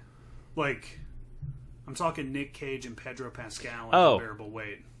Rock. Like, I'm talking Nick Cage and Pedro Pascal and Unbearable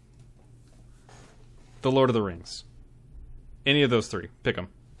Weight. The Lord of the Rings. Any of those three. Pick them.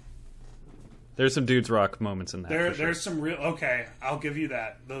 There's some Dudes Rock moments in that. There's some real... Okay, I'll give you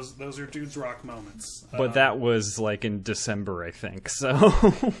that. Those are Dudes Rock moments. But that was like in December, I think. So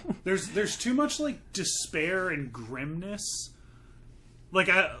there's too much like despair and grimness.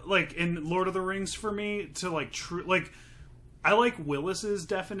 Like in Lord of the Rings for me to like true like I like Willis's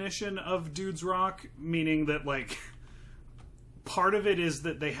definition of Dudes Rock, meaning that like part of it is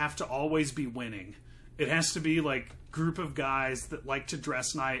that they have to always be winning. It has to be like group of guys that like to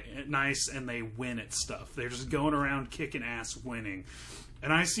dress nice and they win at stuff. They're just going around kicking ass winning.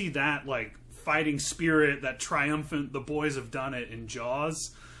 And I see that like fighting spirit, that triumphant, the boys have done it in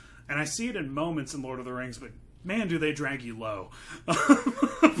Jaws. And I see it in moments in Lord of the Rings, but man, do they drag you low.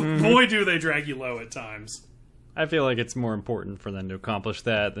 Boy, do they drag you low at times. I feel like it's more important for them to accomplish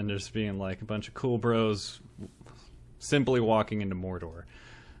that than just being like a bunch of cool bros simply walking into Mordor,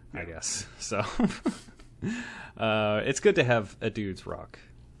 I guess. So it's good to have a Dudes Rock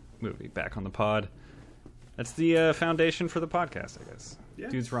movie back on the pod. That's the foundation for the podcast, I guess. Yeah.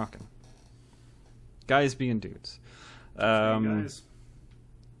 Dudes rocking. Guys being dudes. Guys.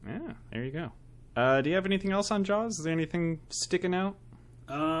 Yeah, there you go. Do you have anything else on Jaws? Is there anything sticking out?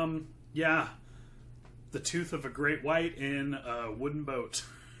 Yeah. The tooth of a great white in a wooden boat.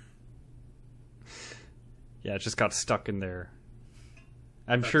 Yeah, it just got stuck in there.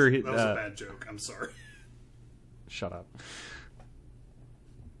 That was a bad joke. I'm sorry. Shut up.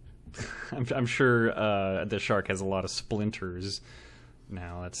 I'm sure the shark has a lot of splinters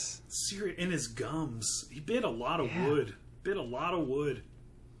now. That's serious. In his gums. He bit a lot of wood. Bit a lot of wood.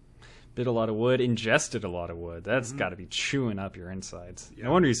 Ingested a lot of wood. That's got to be chewing up your insides. Yeah.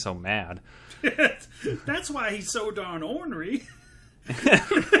 No wonder he's so mad. That's why he's so darn ornery.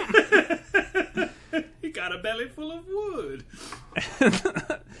 He got a belly full of wood.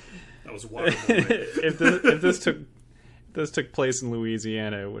 That was Waterboy. if this took place in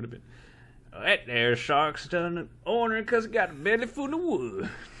Louisiana, it would have been, that there shark's done ornery because he got a belly full of wood.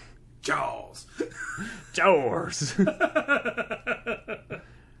 Jaws. Jars. Are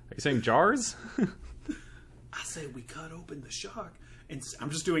you saying jars? I say we cut open the shark. And I'm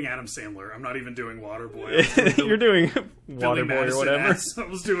just doing Adam Sandler. I'm not even doing Waterboy. You're doing Billy Waterboy or Madison whatever. I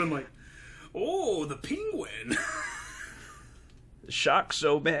was doing like, oh, the penguin. The shark's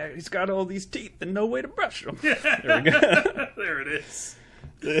so bad, he's got all these teeth and no way to brush them. There we go. There it is.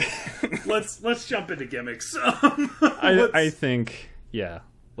 Let's jump into gimmicks. I think, yeah.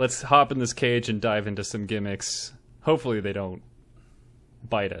 Let's hop in this cage and dive into some gimmicks. Hopefully they don't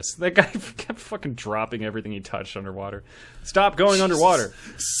bite us. That guy kept fucking dropping everything he touched underwater. Stop going underwater.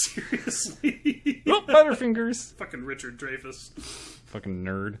 Seriously. Oh, Butterfingers. Fucking Richard Dreyfuss. Fucking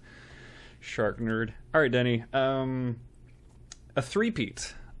nerd. Shark nerd. All right, Denny. A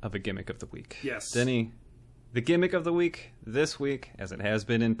three-peat of a gimmick of the week. Yes. Denny, the gimmick of the week this week, as it has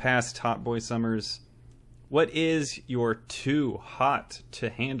been in past Hot Boy Summers, what is your too hot to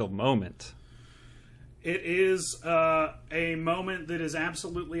handle moment? It is a moment that is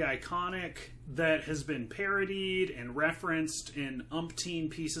absolutely iconic, that has been parodied and referenced in umpteen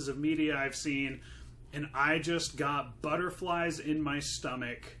pieces of media I've seen, and I just got butterflies in my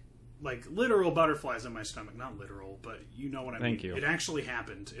stomach. Like, literal butterflies in my stomach. Not literal, but you know what I mean. Thank you. It actually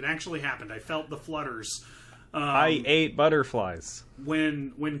happened. It actually happened. I felt the flutters. I ate butterflies.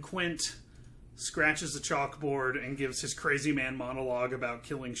 When Quint scratches the chalkboard and gives his crazy man monologue about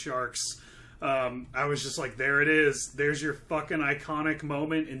killing sharks, I was just like, there it is. There's your fucking iconic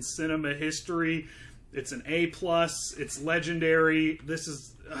moment in cinema history. It's an A+. It's legendary. This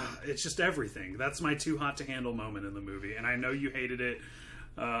is... it's just everything. That's my too hot to handle moment in the movie. And I know you hated it.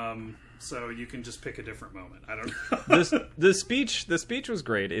 So you can just pick a different moment. I don't know. The speech was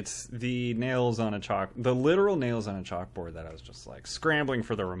great. It's the literal nails on a chalkboard that I was just like scrambling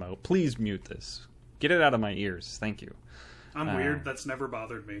for the remote. Please mute this. Get it out of my ears. Thank you. I'm weird. That's never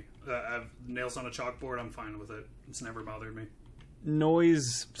bothered me. Nails on a chalkboard, I'm fine with it. It's never bothered me.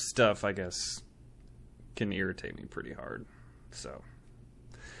 Noise stuff, I guess, can irritate me pretty hard. So,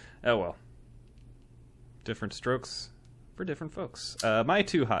 oh well. Different strokes for different folks. My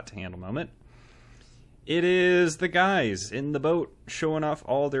too hot to handle moment. It is the guys in the boat showing off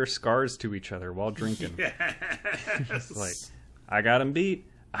all their scars to each other while drinking. Yes. Like, I got him beat.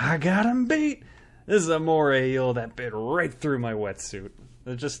 I got him beat. This is a moray eel that bit right through my wetsuit.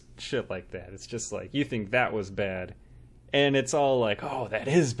 Just shit like that. It's just like, you think that was bad. And it's all like, oh, that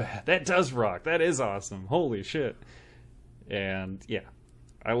is bad. That does rock. That is awesome. Holy shit. And yeah,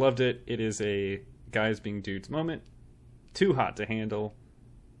 I loved it. It is a guys being dudes moment. Too hot to handle.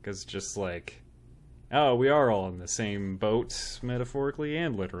 Because just like, oh, we are all in the same boat, metaphorically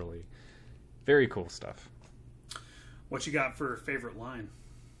and literally. Very cool stuff. What you got for favorite line?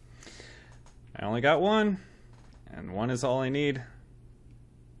 I only got one, and one is all I need.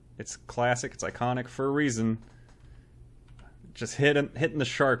 It's classic, it's iconic for a reason. Just hitting the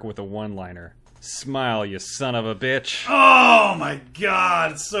shark with a one-liner. Smile, you son of a bitch. Oh my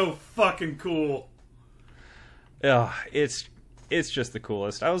god, it's so fucking cool. Yeah, it's just the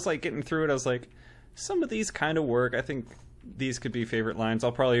coolest. I was like getting through it, I was like, some of these kind of work. I think these could be favorite lines.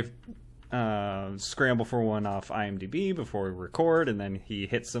 I'll probably scramble for one off IMDb before we record, and then he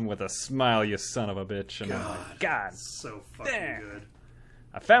hits him with a smile, you son of a bitch. And I'm like, God, so fucking good.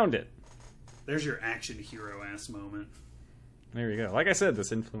 I found it. There's your action hero ass moment. There you go. Like I said,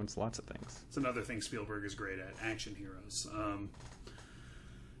 this influenced lots of things. It's another thing Spielberg is great at, action heroes.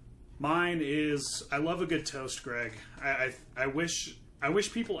 Mine is, I love a good toast, Greg. I wish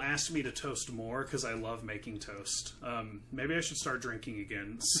people asked me to toast more because I love making toast. Maybe I should start drinking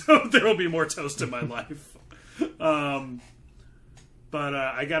again, so there will be more toast in my life. But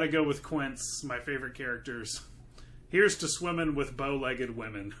I gotta go with Quint's, my favorite characters. Here's to swimming with bow-legged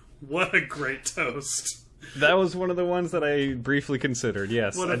women. What a great toast. That was one of the ones that I briefly considered.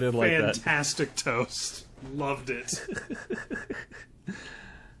 Yes, I did like that. What a fantastic toast. Loved it.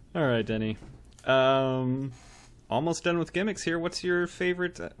 All right, Denny. Almost done with gimmicks here. What's your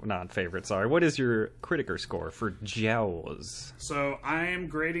favorite? Not favorite, sorry. What is your critiker score for Jaws? So I am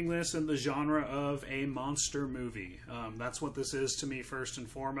grading this in the genre of a monster movie. That's what this is to me first and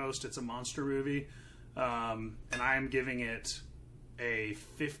foremost. It's a monster movie. And I am giving it a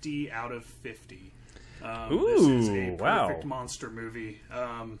 50 out of 50. This is a perfect monster movie.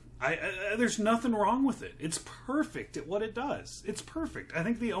 There's nothing wrong with it. It's perfect at what it does. It's perfect. I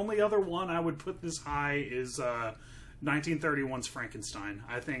think the only other one I would put this high is 1931's Frankenstein.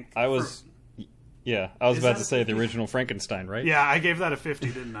 I was about to say the original Frankenstein, right? Yeah, I gave that a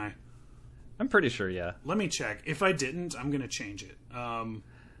 50, didn't I? I'm pretty sure, yeah. Let me check. If I didn't, I'm going to change it.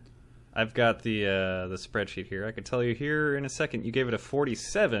 I've got the spreadsheet here. I could tell you here in a second. You gave it a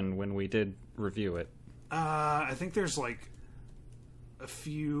 47 when we did review it. I think there's like a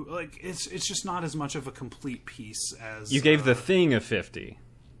few, like it's just not as much of a complete piece as you gave The Thing a 50.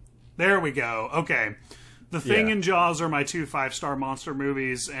 There we go. Okay, The Thing and Jaws are my 2 5-star monster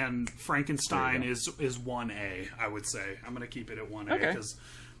movies, and Frankenstein is 1A. I would say I'm going to keep it at 1A because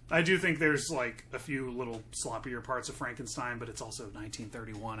I do think there's like a few little sloppier parts of Frankenstein, but it's also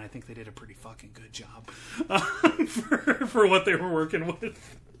 1931. I think they did a pretty fucking good job for what they were working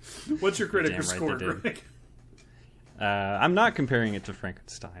with. What's your critical score, Greg? I'm not comparing it to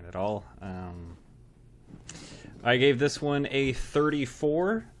Frankenstein at all. I gave this one a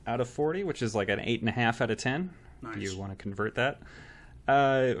 34 out of 40, which is like an 8.5 out of 10. Nice. If you want to convert that.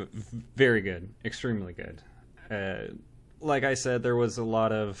 Very good. Extremely good. Like I said, there was a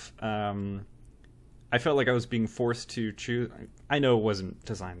lot of... I felt like I was being forced to choose. I know it wasn't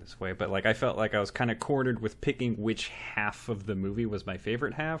designed this way, but like I felt like I was kind of cornered with picking which half of the movie was my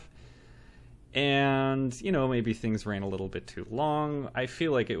favorite half. And, you know, maybe things ran a little bit too long. I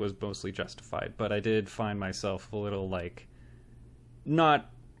feel like it was mostly justified, but I did find myself a little, like, not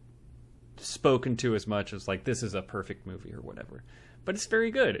spoken to as much as, like, this is a perfect movie or whatever. But it's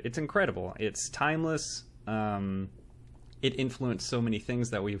very good. It's incredible. It's timeless. It influenced so many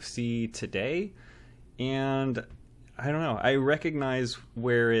things that we see today. And I don't know. I recognize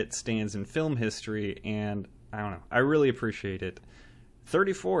where it stands in film history, and I don't know. I really appreciate it.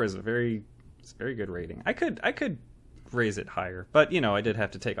 34 is a very good rating. I could raise it higher, but you know, I did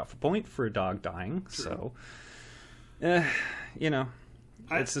have to take off a point for a dog dying. True. So, you know,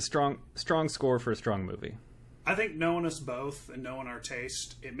 it's a strong score for a strong movie. I think knowing us both and knowing our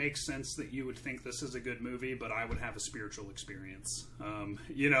taste, it makes sense that you would think this is a good movie, but I would have a spiritual experience.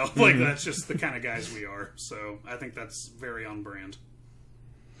 You know, like that's just the kind of guys we are. So I think that's very on brand.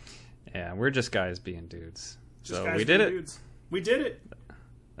 Yeah, we're just guys being dudes. Just so we did it. Dudes. We did it.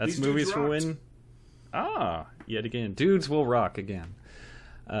 That's Movies for Win. Yet again, dudes will rock again.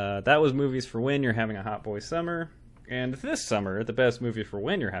 That was Movies for When You're Having a Hot Boy Summer. And this summer, the best movie for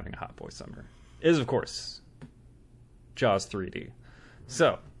when you're having a hot boy summer is, of course, Jaws 3D.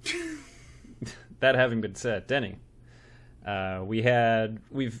 So, that having been said, Denny,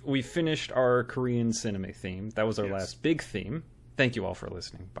 we finished our Korean cinema theme. That was our last big theme. Thank you all for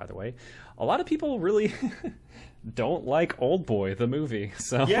listening, by the way. A lot of people really don't like Oldboy, the movie.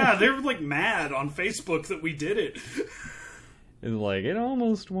 So yeah, they were like mad on Facebook that we did it. It's like, it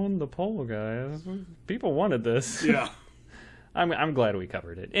almost won the poll, guys. People wanted this. Yeah. I'm glad we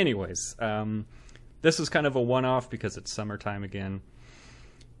covered it. Anyways, this was kind of a one-off because it's summertime again.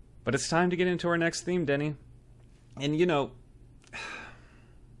 But it's time to get into our next theme, Denny. And, you know,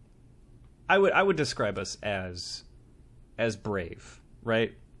 I would describe us as brave,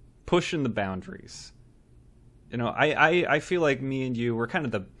 right? Pushing the boundaries. You know, I feel like me and you, we're kind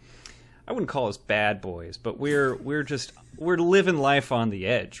of I wouldn't call us bad boys, but we're living life on the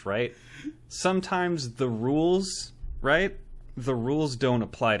edge, right? Sometimes the rules, right? The rules don't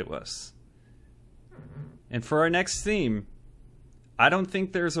apply to us. And for our next theme, I don't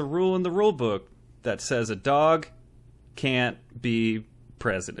think there's a rule in the rule book that says a dog can't be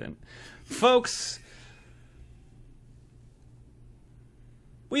president. Folks,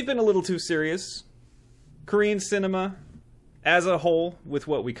 we've been a little too serious. Korean cinema as a whole, with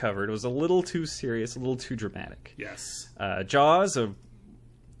what we covered, was a little too serious, a little too dramatic. Yes. Jaws,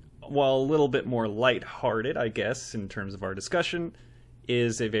 while a little bit more lighthearted, I guess, in terms of our discussion,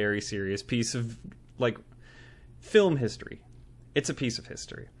 is a very serious piece of, like, film history. It's a piece of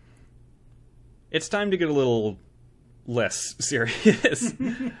history. It's time to get a little less serious.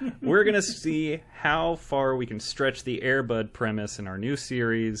 We're going to see how far we can stretch the Air Bud premise in our new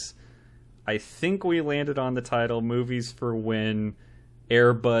series. I think we landed on the title Movies for When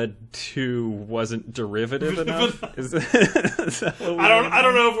Air Bud 2 wasn't derivative enough. Is that I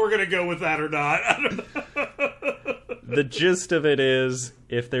don't know if we're going to go with that or not. The gist of it is,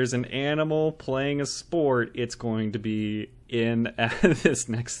 if there's an animal playing a sport, it's going to be in this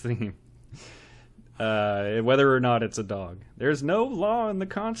next theme. Whether or not it's a dog. There's no law in the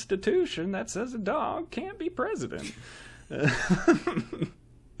Constitution that says a dog can't be president.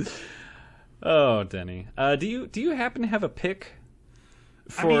 Oh, Denny. Do you happen to have a pick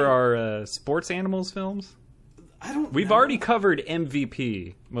for our sports animals films? We've already covered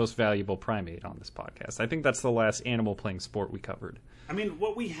MVP, Most Valuable Primate, on this podcast. I think that's the last animal playing sport we covered. I mean,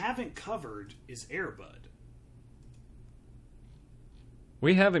 what we haven't covered is Air Bud.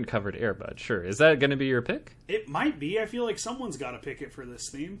 We haven't covered Air Bud, sure. Is that going to be your pick? It might be. I feel like someone's got to pick it for this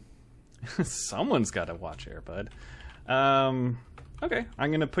theme. Someone's got to watch Air Bud. Okay, I'm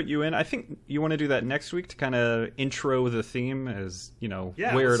going to put you in. I think you want to do that next week to kind of intro the theme as, you know,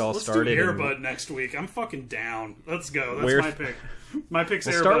 where it all started. Let's do Air Bud next week. I'm fucking down. Let's go. That's my pick. My pick's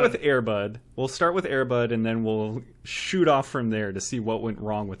Air Bud. We'll start with Air Bud. We'll start with Air Bud, and then we'll shoot off from there to see what went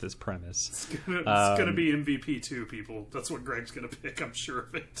wrong with this premise. It's going to be MVP 2, people. That's what Greg's going to pick. I'm sure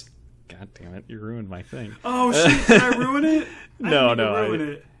of it. God damn it. You ruined my thing. Oh, shit. Did I ruin it? No. Ruin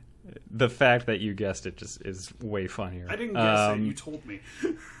it. The fact that you guessed it just is way funnier. I didn't guess it. You told me.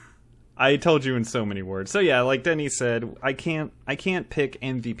 I told you in so many words. So yeah, like Denny said, I can't pick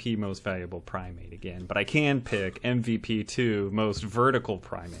MVP Most Valuable Primate again, but I can pick MVP 2 Most Vertical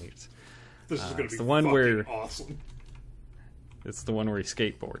Primate. This is going to be the one where awesome. It's the one where he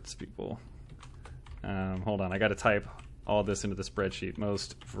skateboards people. Hold on, I got to type all this into the spreadsheet.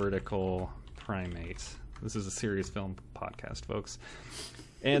 Most Vertical Primate. This is a serious film podcast, folks.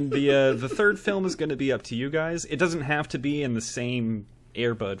 And the third film is going to be up to you guys. It doesn't have to be in the same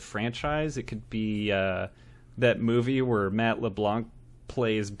Air Bud franchise. It could be that movie where Matt LeBlanc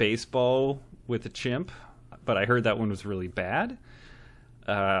plays baseball with a chimp, but I heard that one was really bad.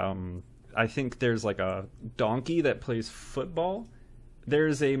 I think there's like a donkey that plays football.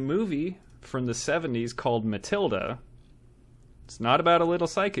 There's a movie from the 70s called Matilda. It's not about a little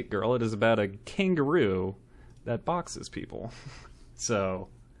psychic girl. It is about a kangaroo that boxes people. So,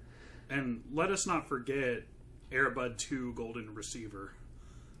 and let us not forget Air Bud 2 Golden Receiver.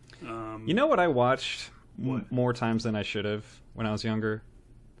 You know what I watched more times than I should have when I was younger?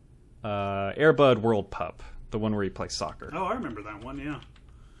 Air Bud World Pup, the one where you play soccer. Oh, I remember that one, yeah.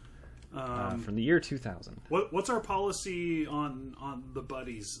 From the year 2000. What's our policy on the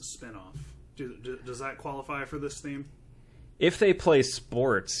Buddies spinoff? Does that qualify for this theme? If they play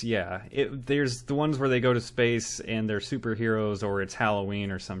sports, yeah. There's the ones where they go to space and they're superheroes or it's Halloween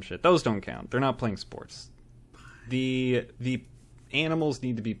or some shit. Those don't count. They're not playing sports. The animals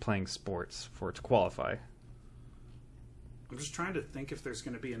need to be playing sports for it to qualify. I'm just trying to think if there's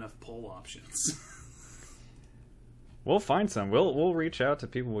going to be enough poll options. We'll find some. We'll reach out to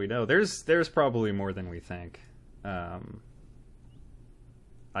people we know. There's probably more than we think. I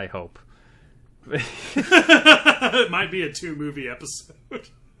hope. It might be a 2-movie episode.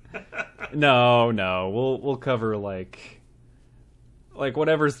 No. We'll cover like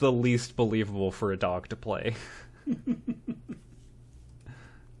whatever's the least believable for a dog to play.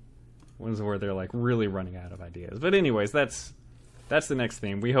 Ones where they're like really running out of ideas. But anyways, that's the next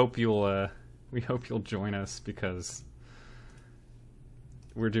theme. We hope you'll join us because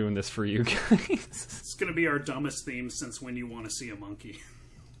we're doing this for you guys. It's going to be our dumbest theme since When You Want to See a Monkey.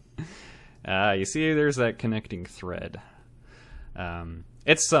 You see, there's that connecting thread.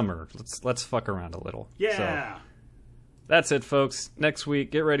 It's summer. Let's fuck around a little. Yeah. So, that's it, folks. Next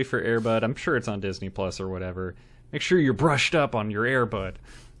week, get ready for Air Bud. I'm sure it's on Disney Plus or whatever. Make sure you're brushed up on your Air Bud.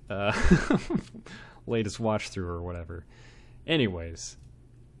 Latest watch through or whatever. Anyways,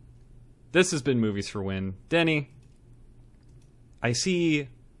 this has been Movies for Win. Denny, I see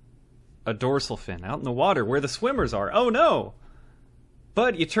a dorsal fin out in the water where the swimmers are. Oh no!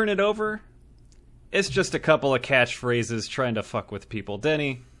 But you turn it over, it's just a couple of catchphrases trying to fuck with people.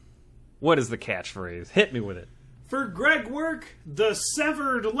 Denny, what is the catchphrase? Hit me with it. For Greg Work, the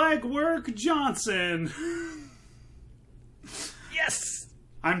severed leg work Johnson. Yes!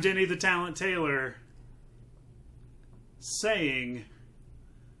 I'm Denny the Talent Taylor, saying,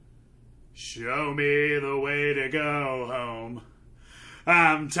 show me the way to go home.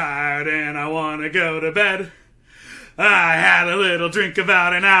 I'm tired and I want to go to bed. I had a little drink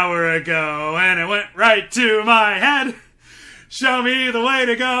about an hour ago and it went right to my head. Show me the way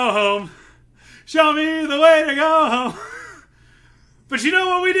to go home. Show me the way to go home. But you know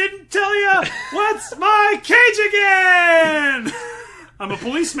what we didn't tell you? What's my cage again? I'm a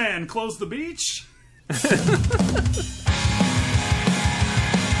policeman. Close the beach.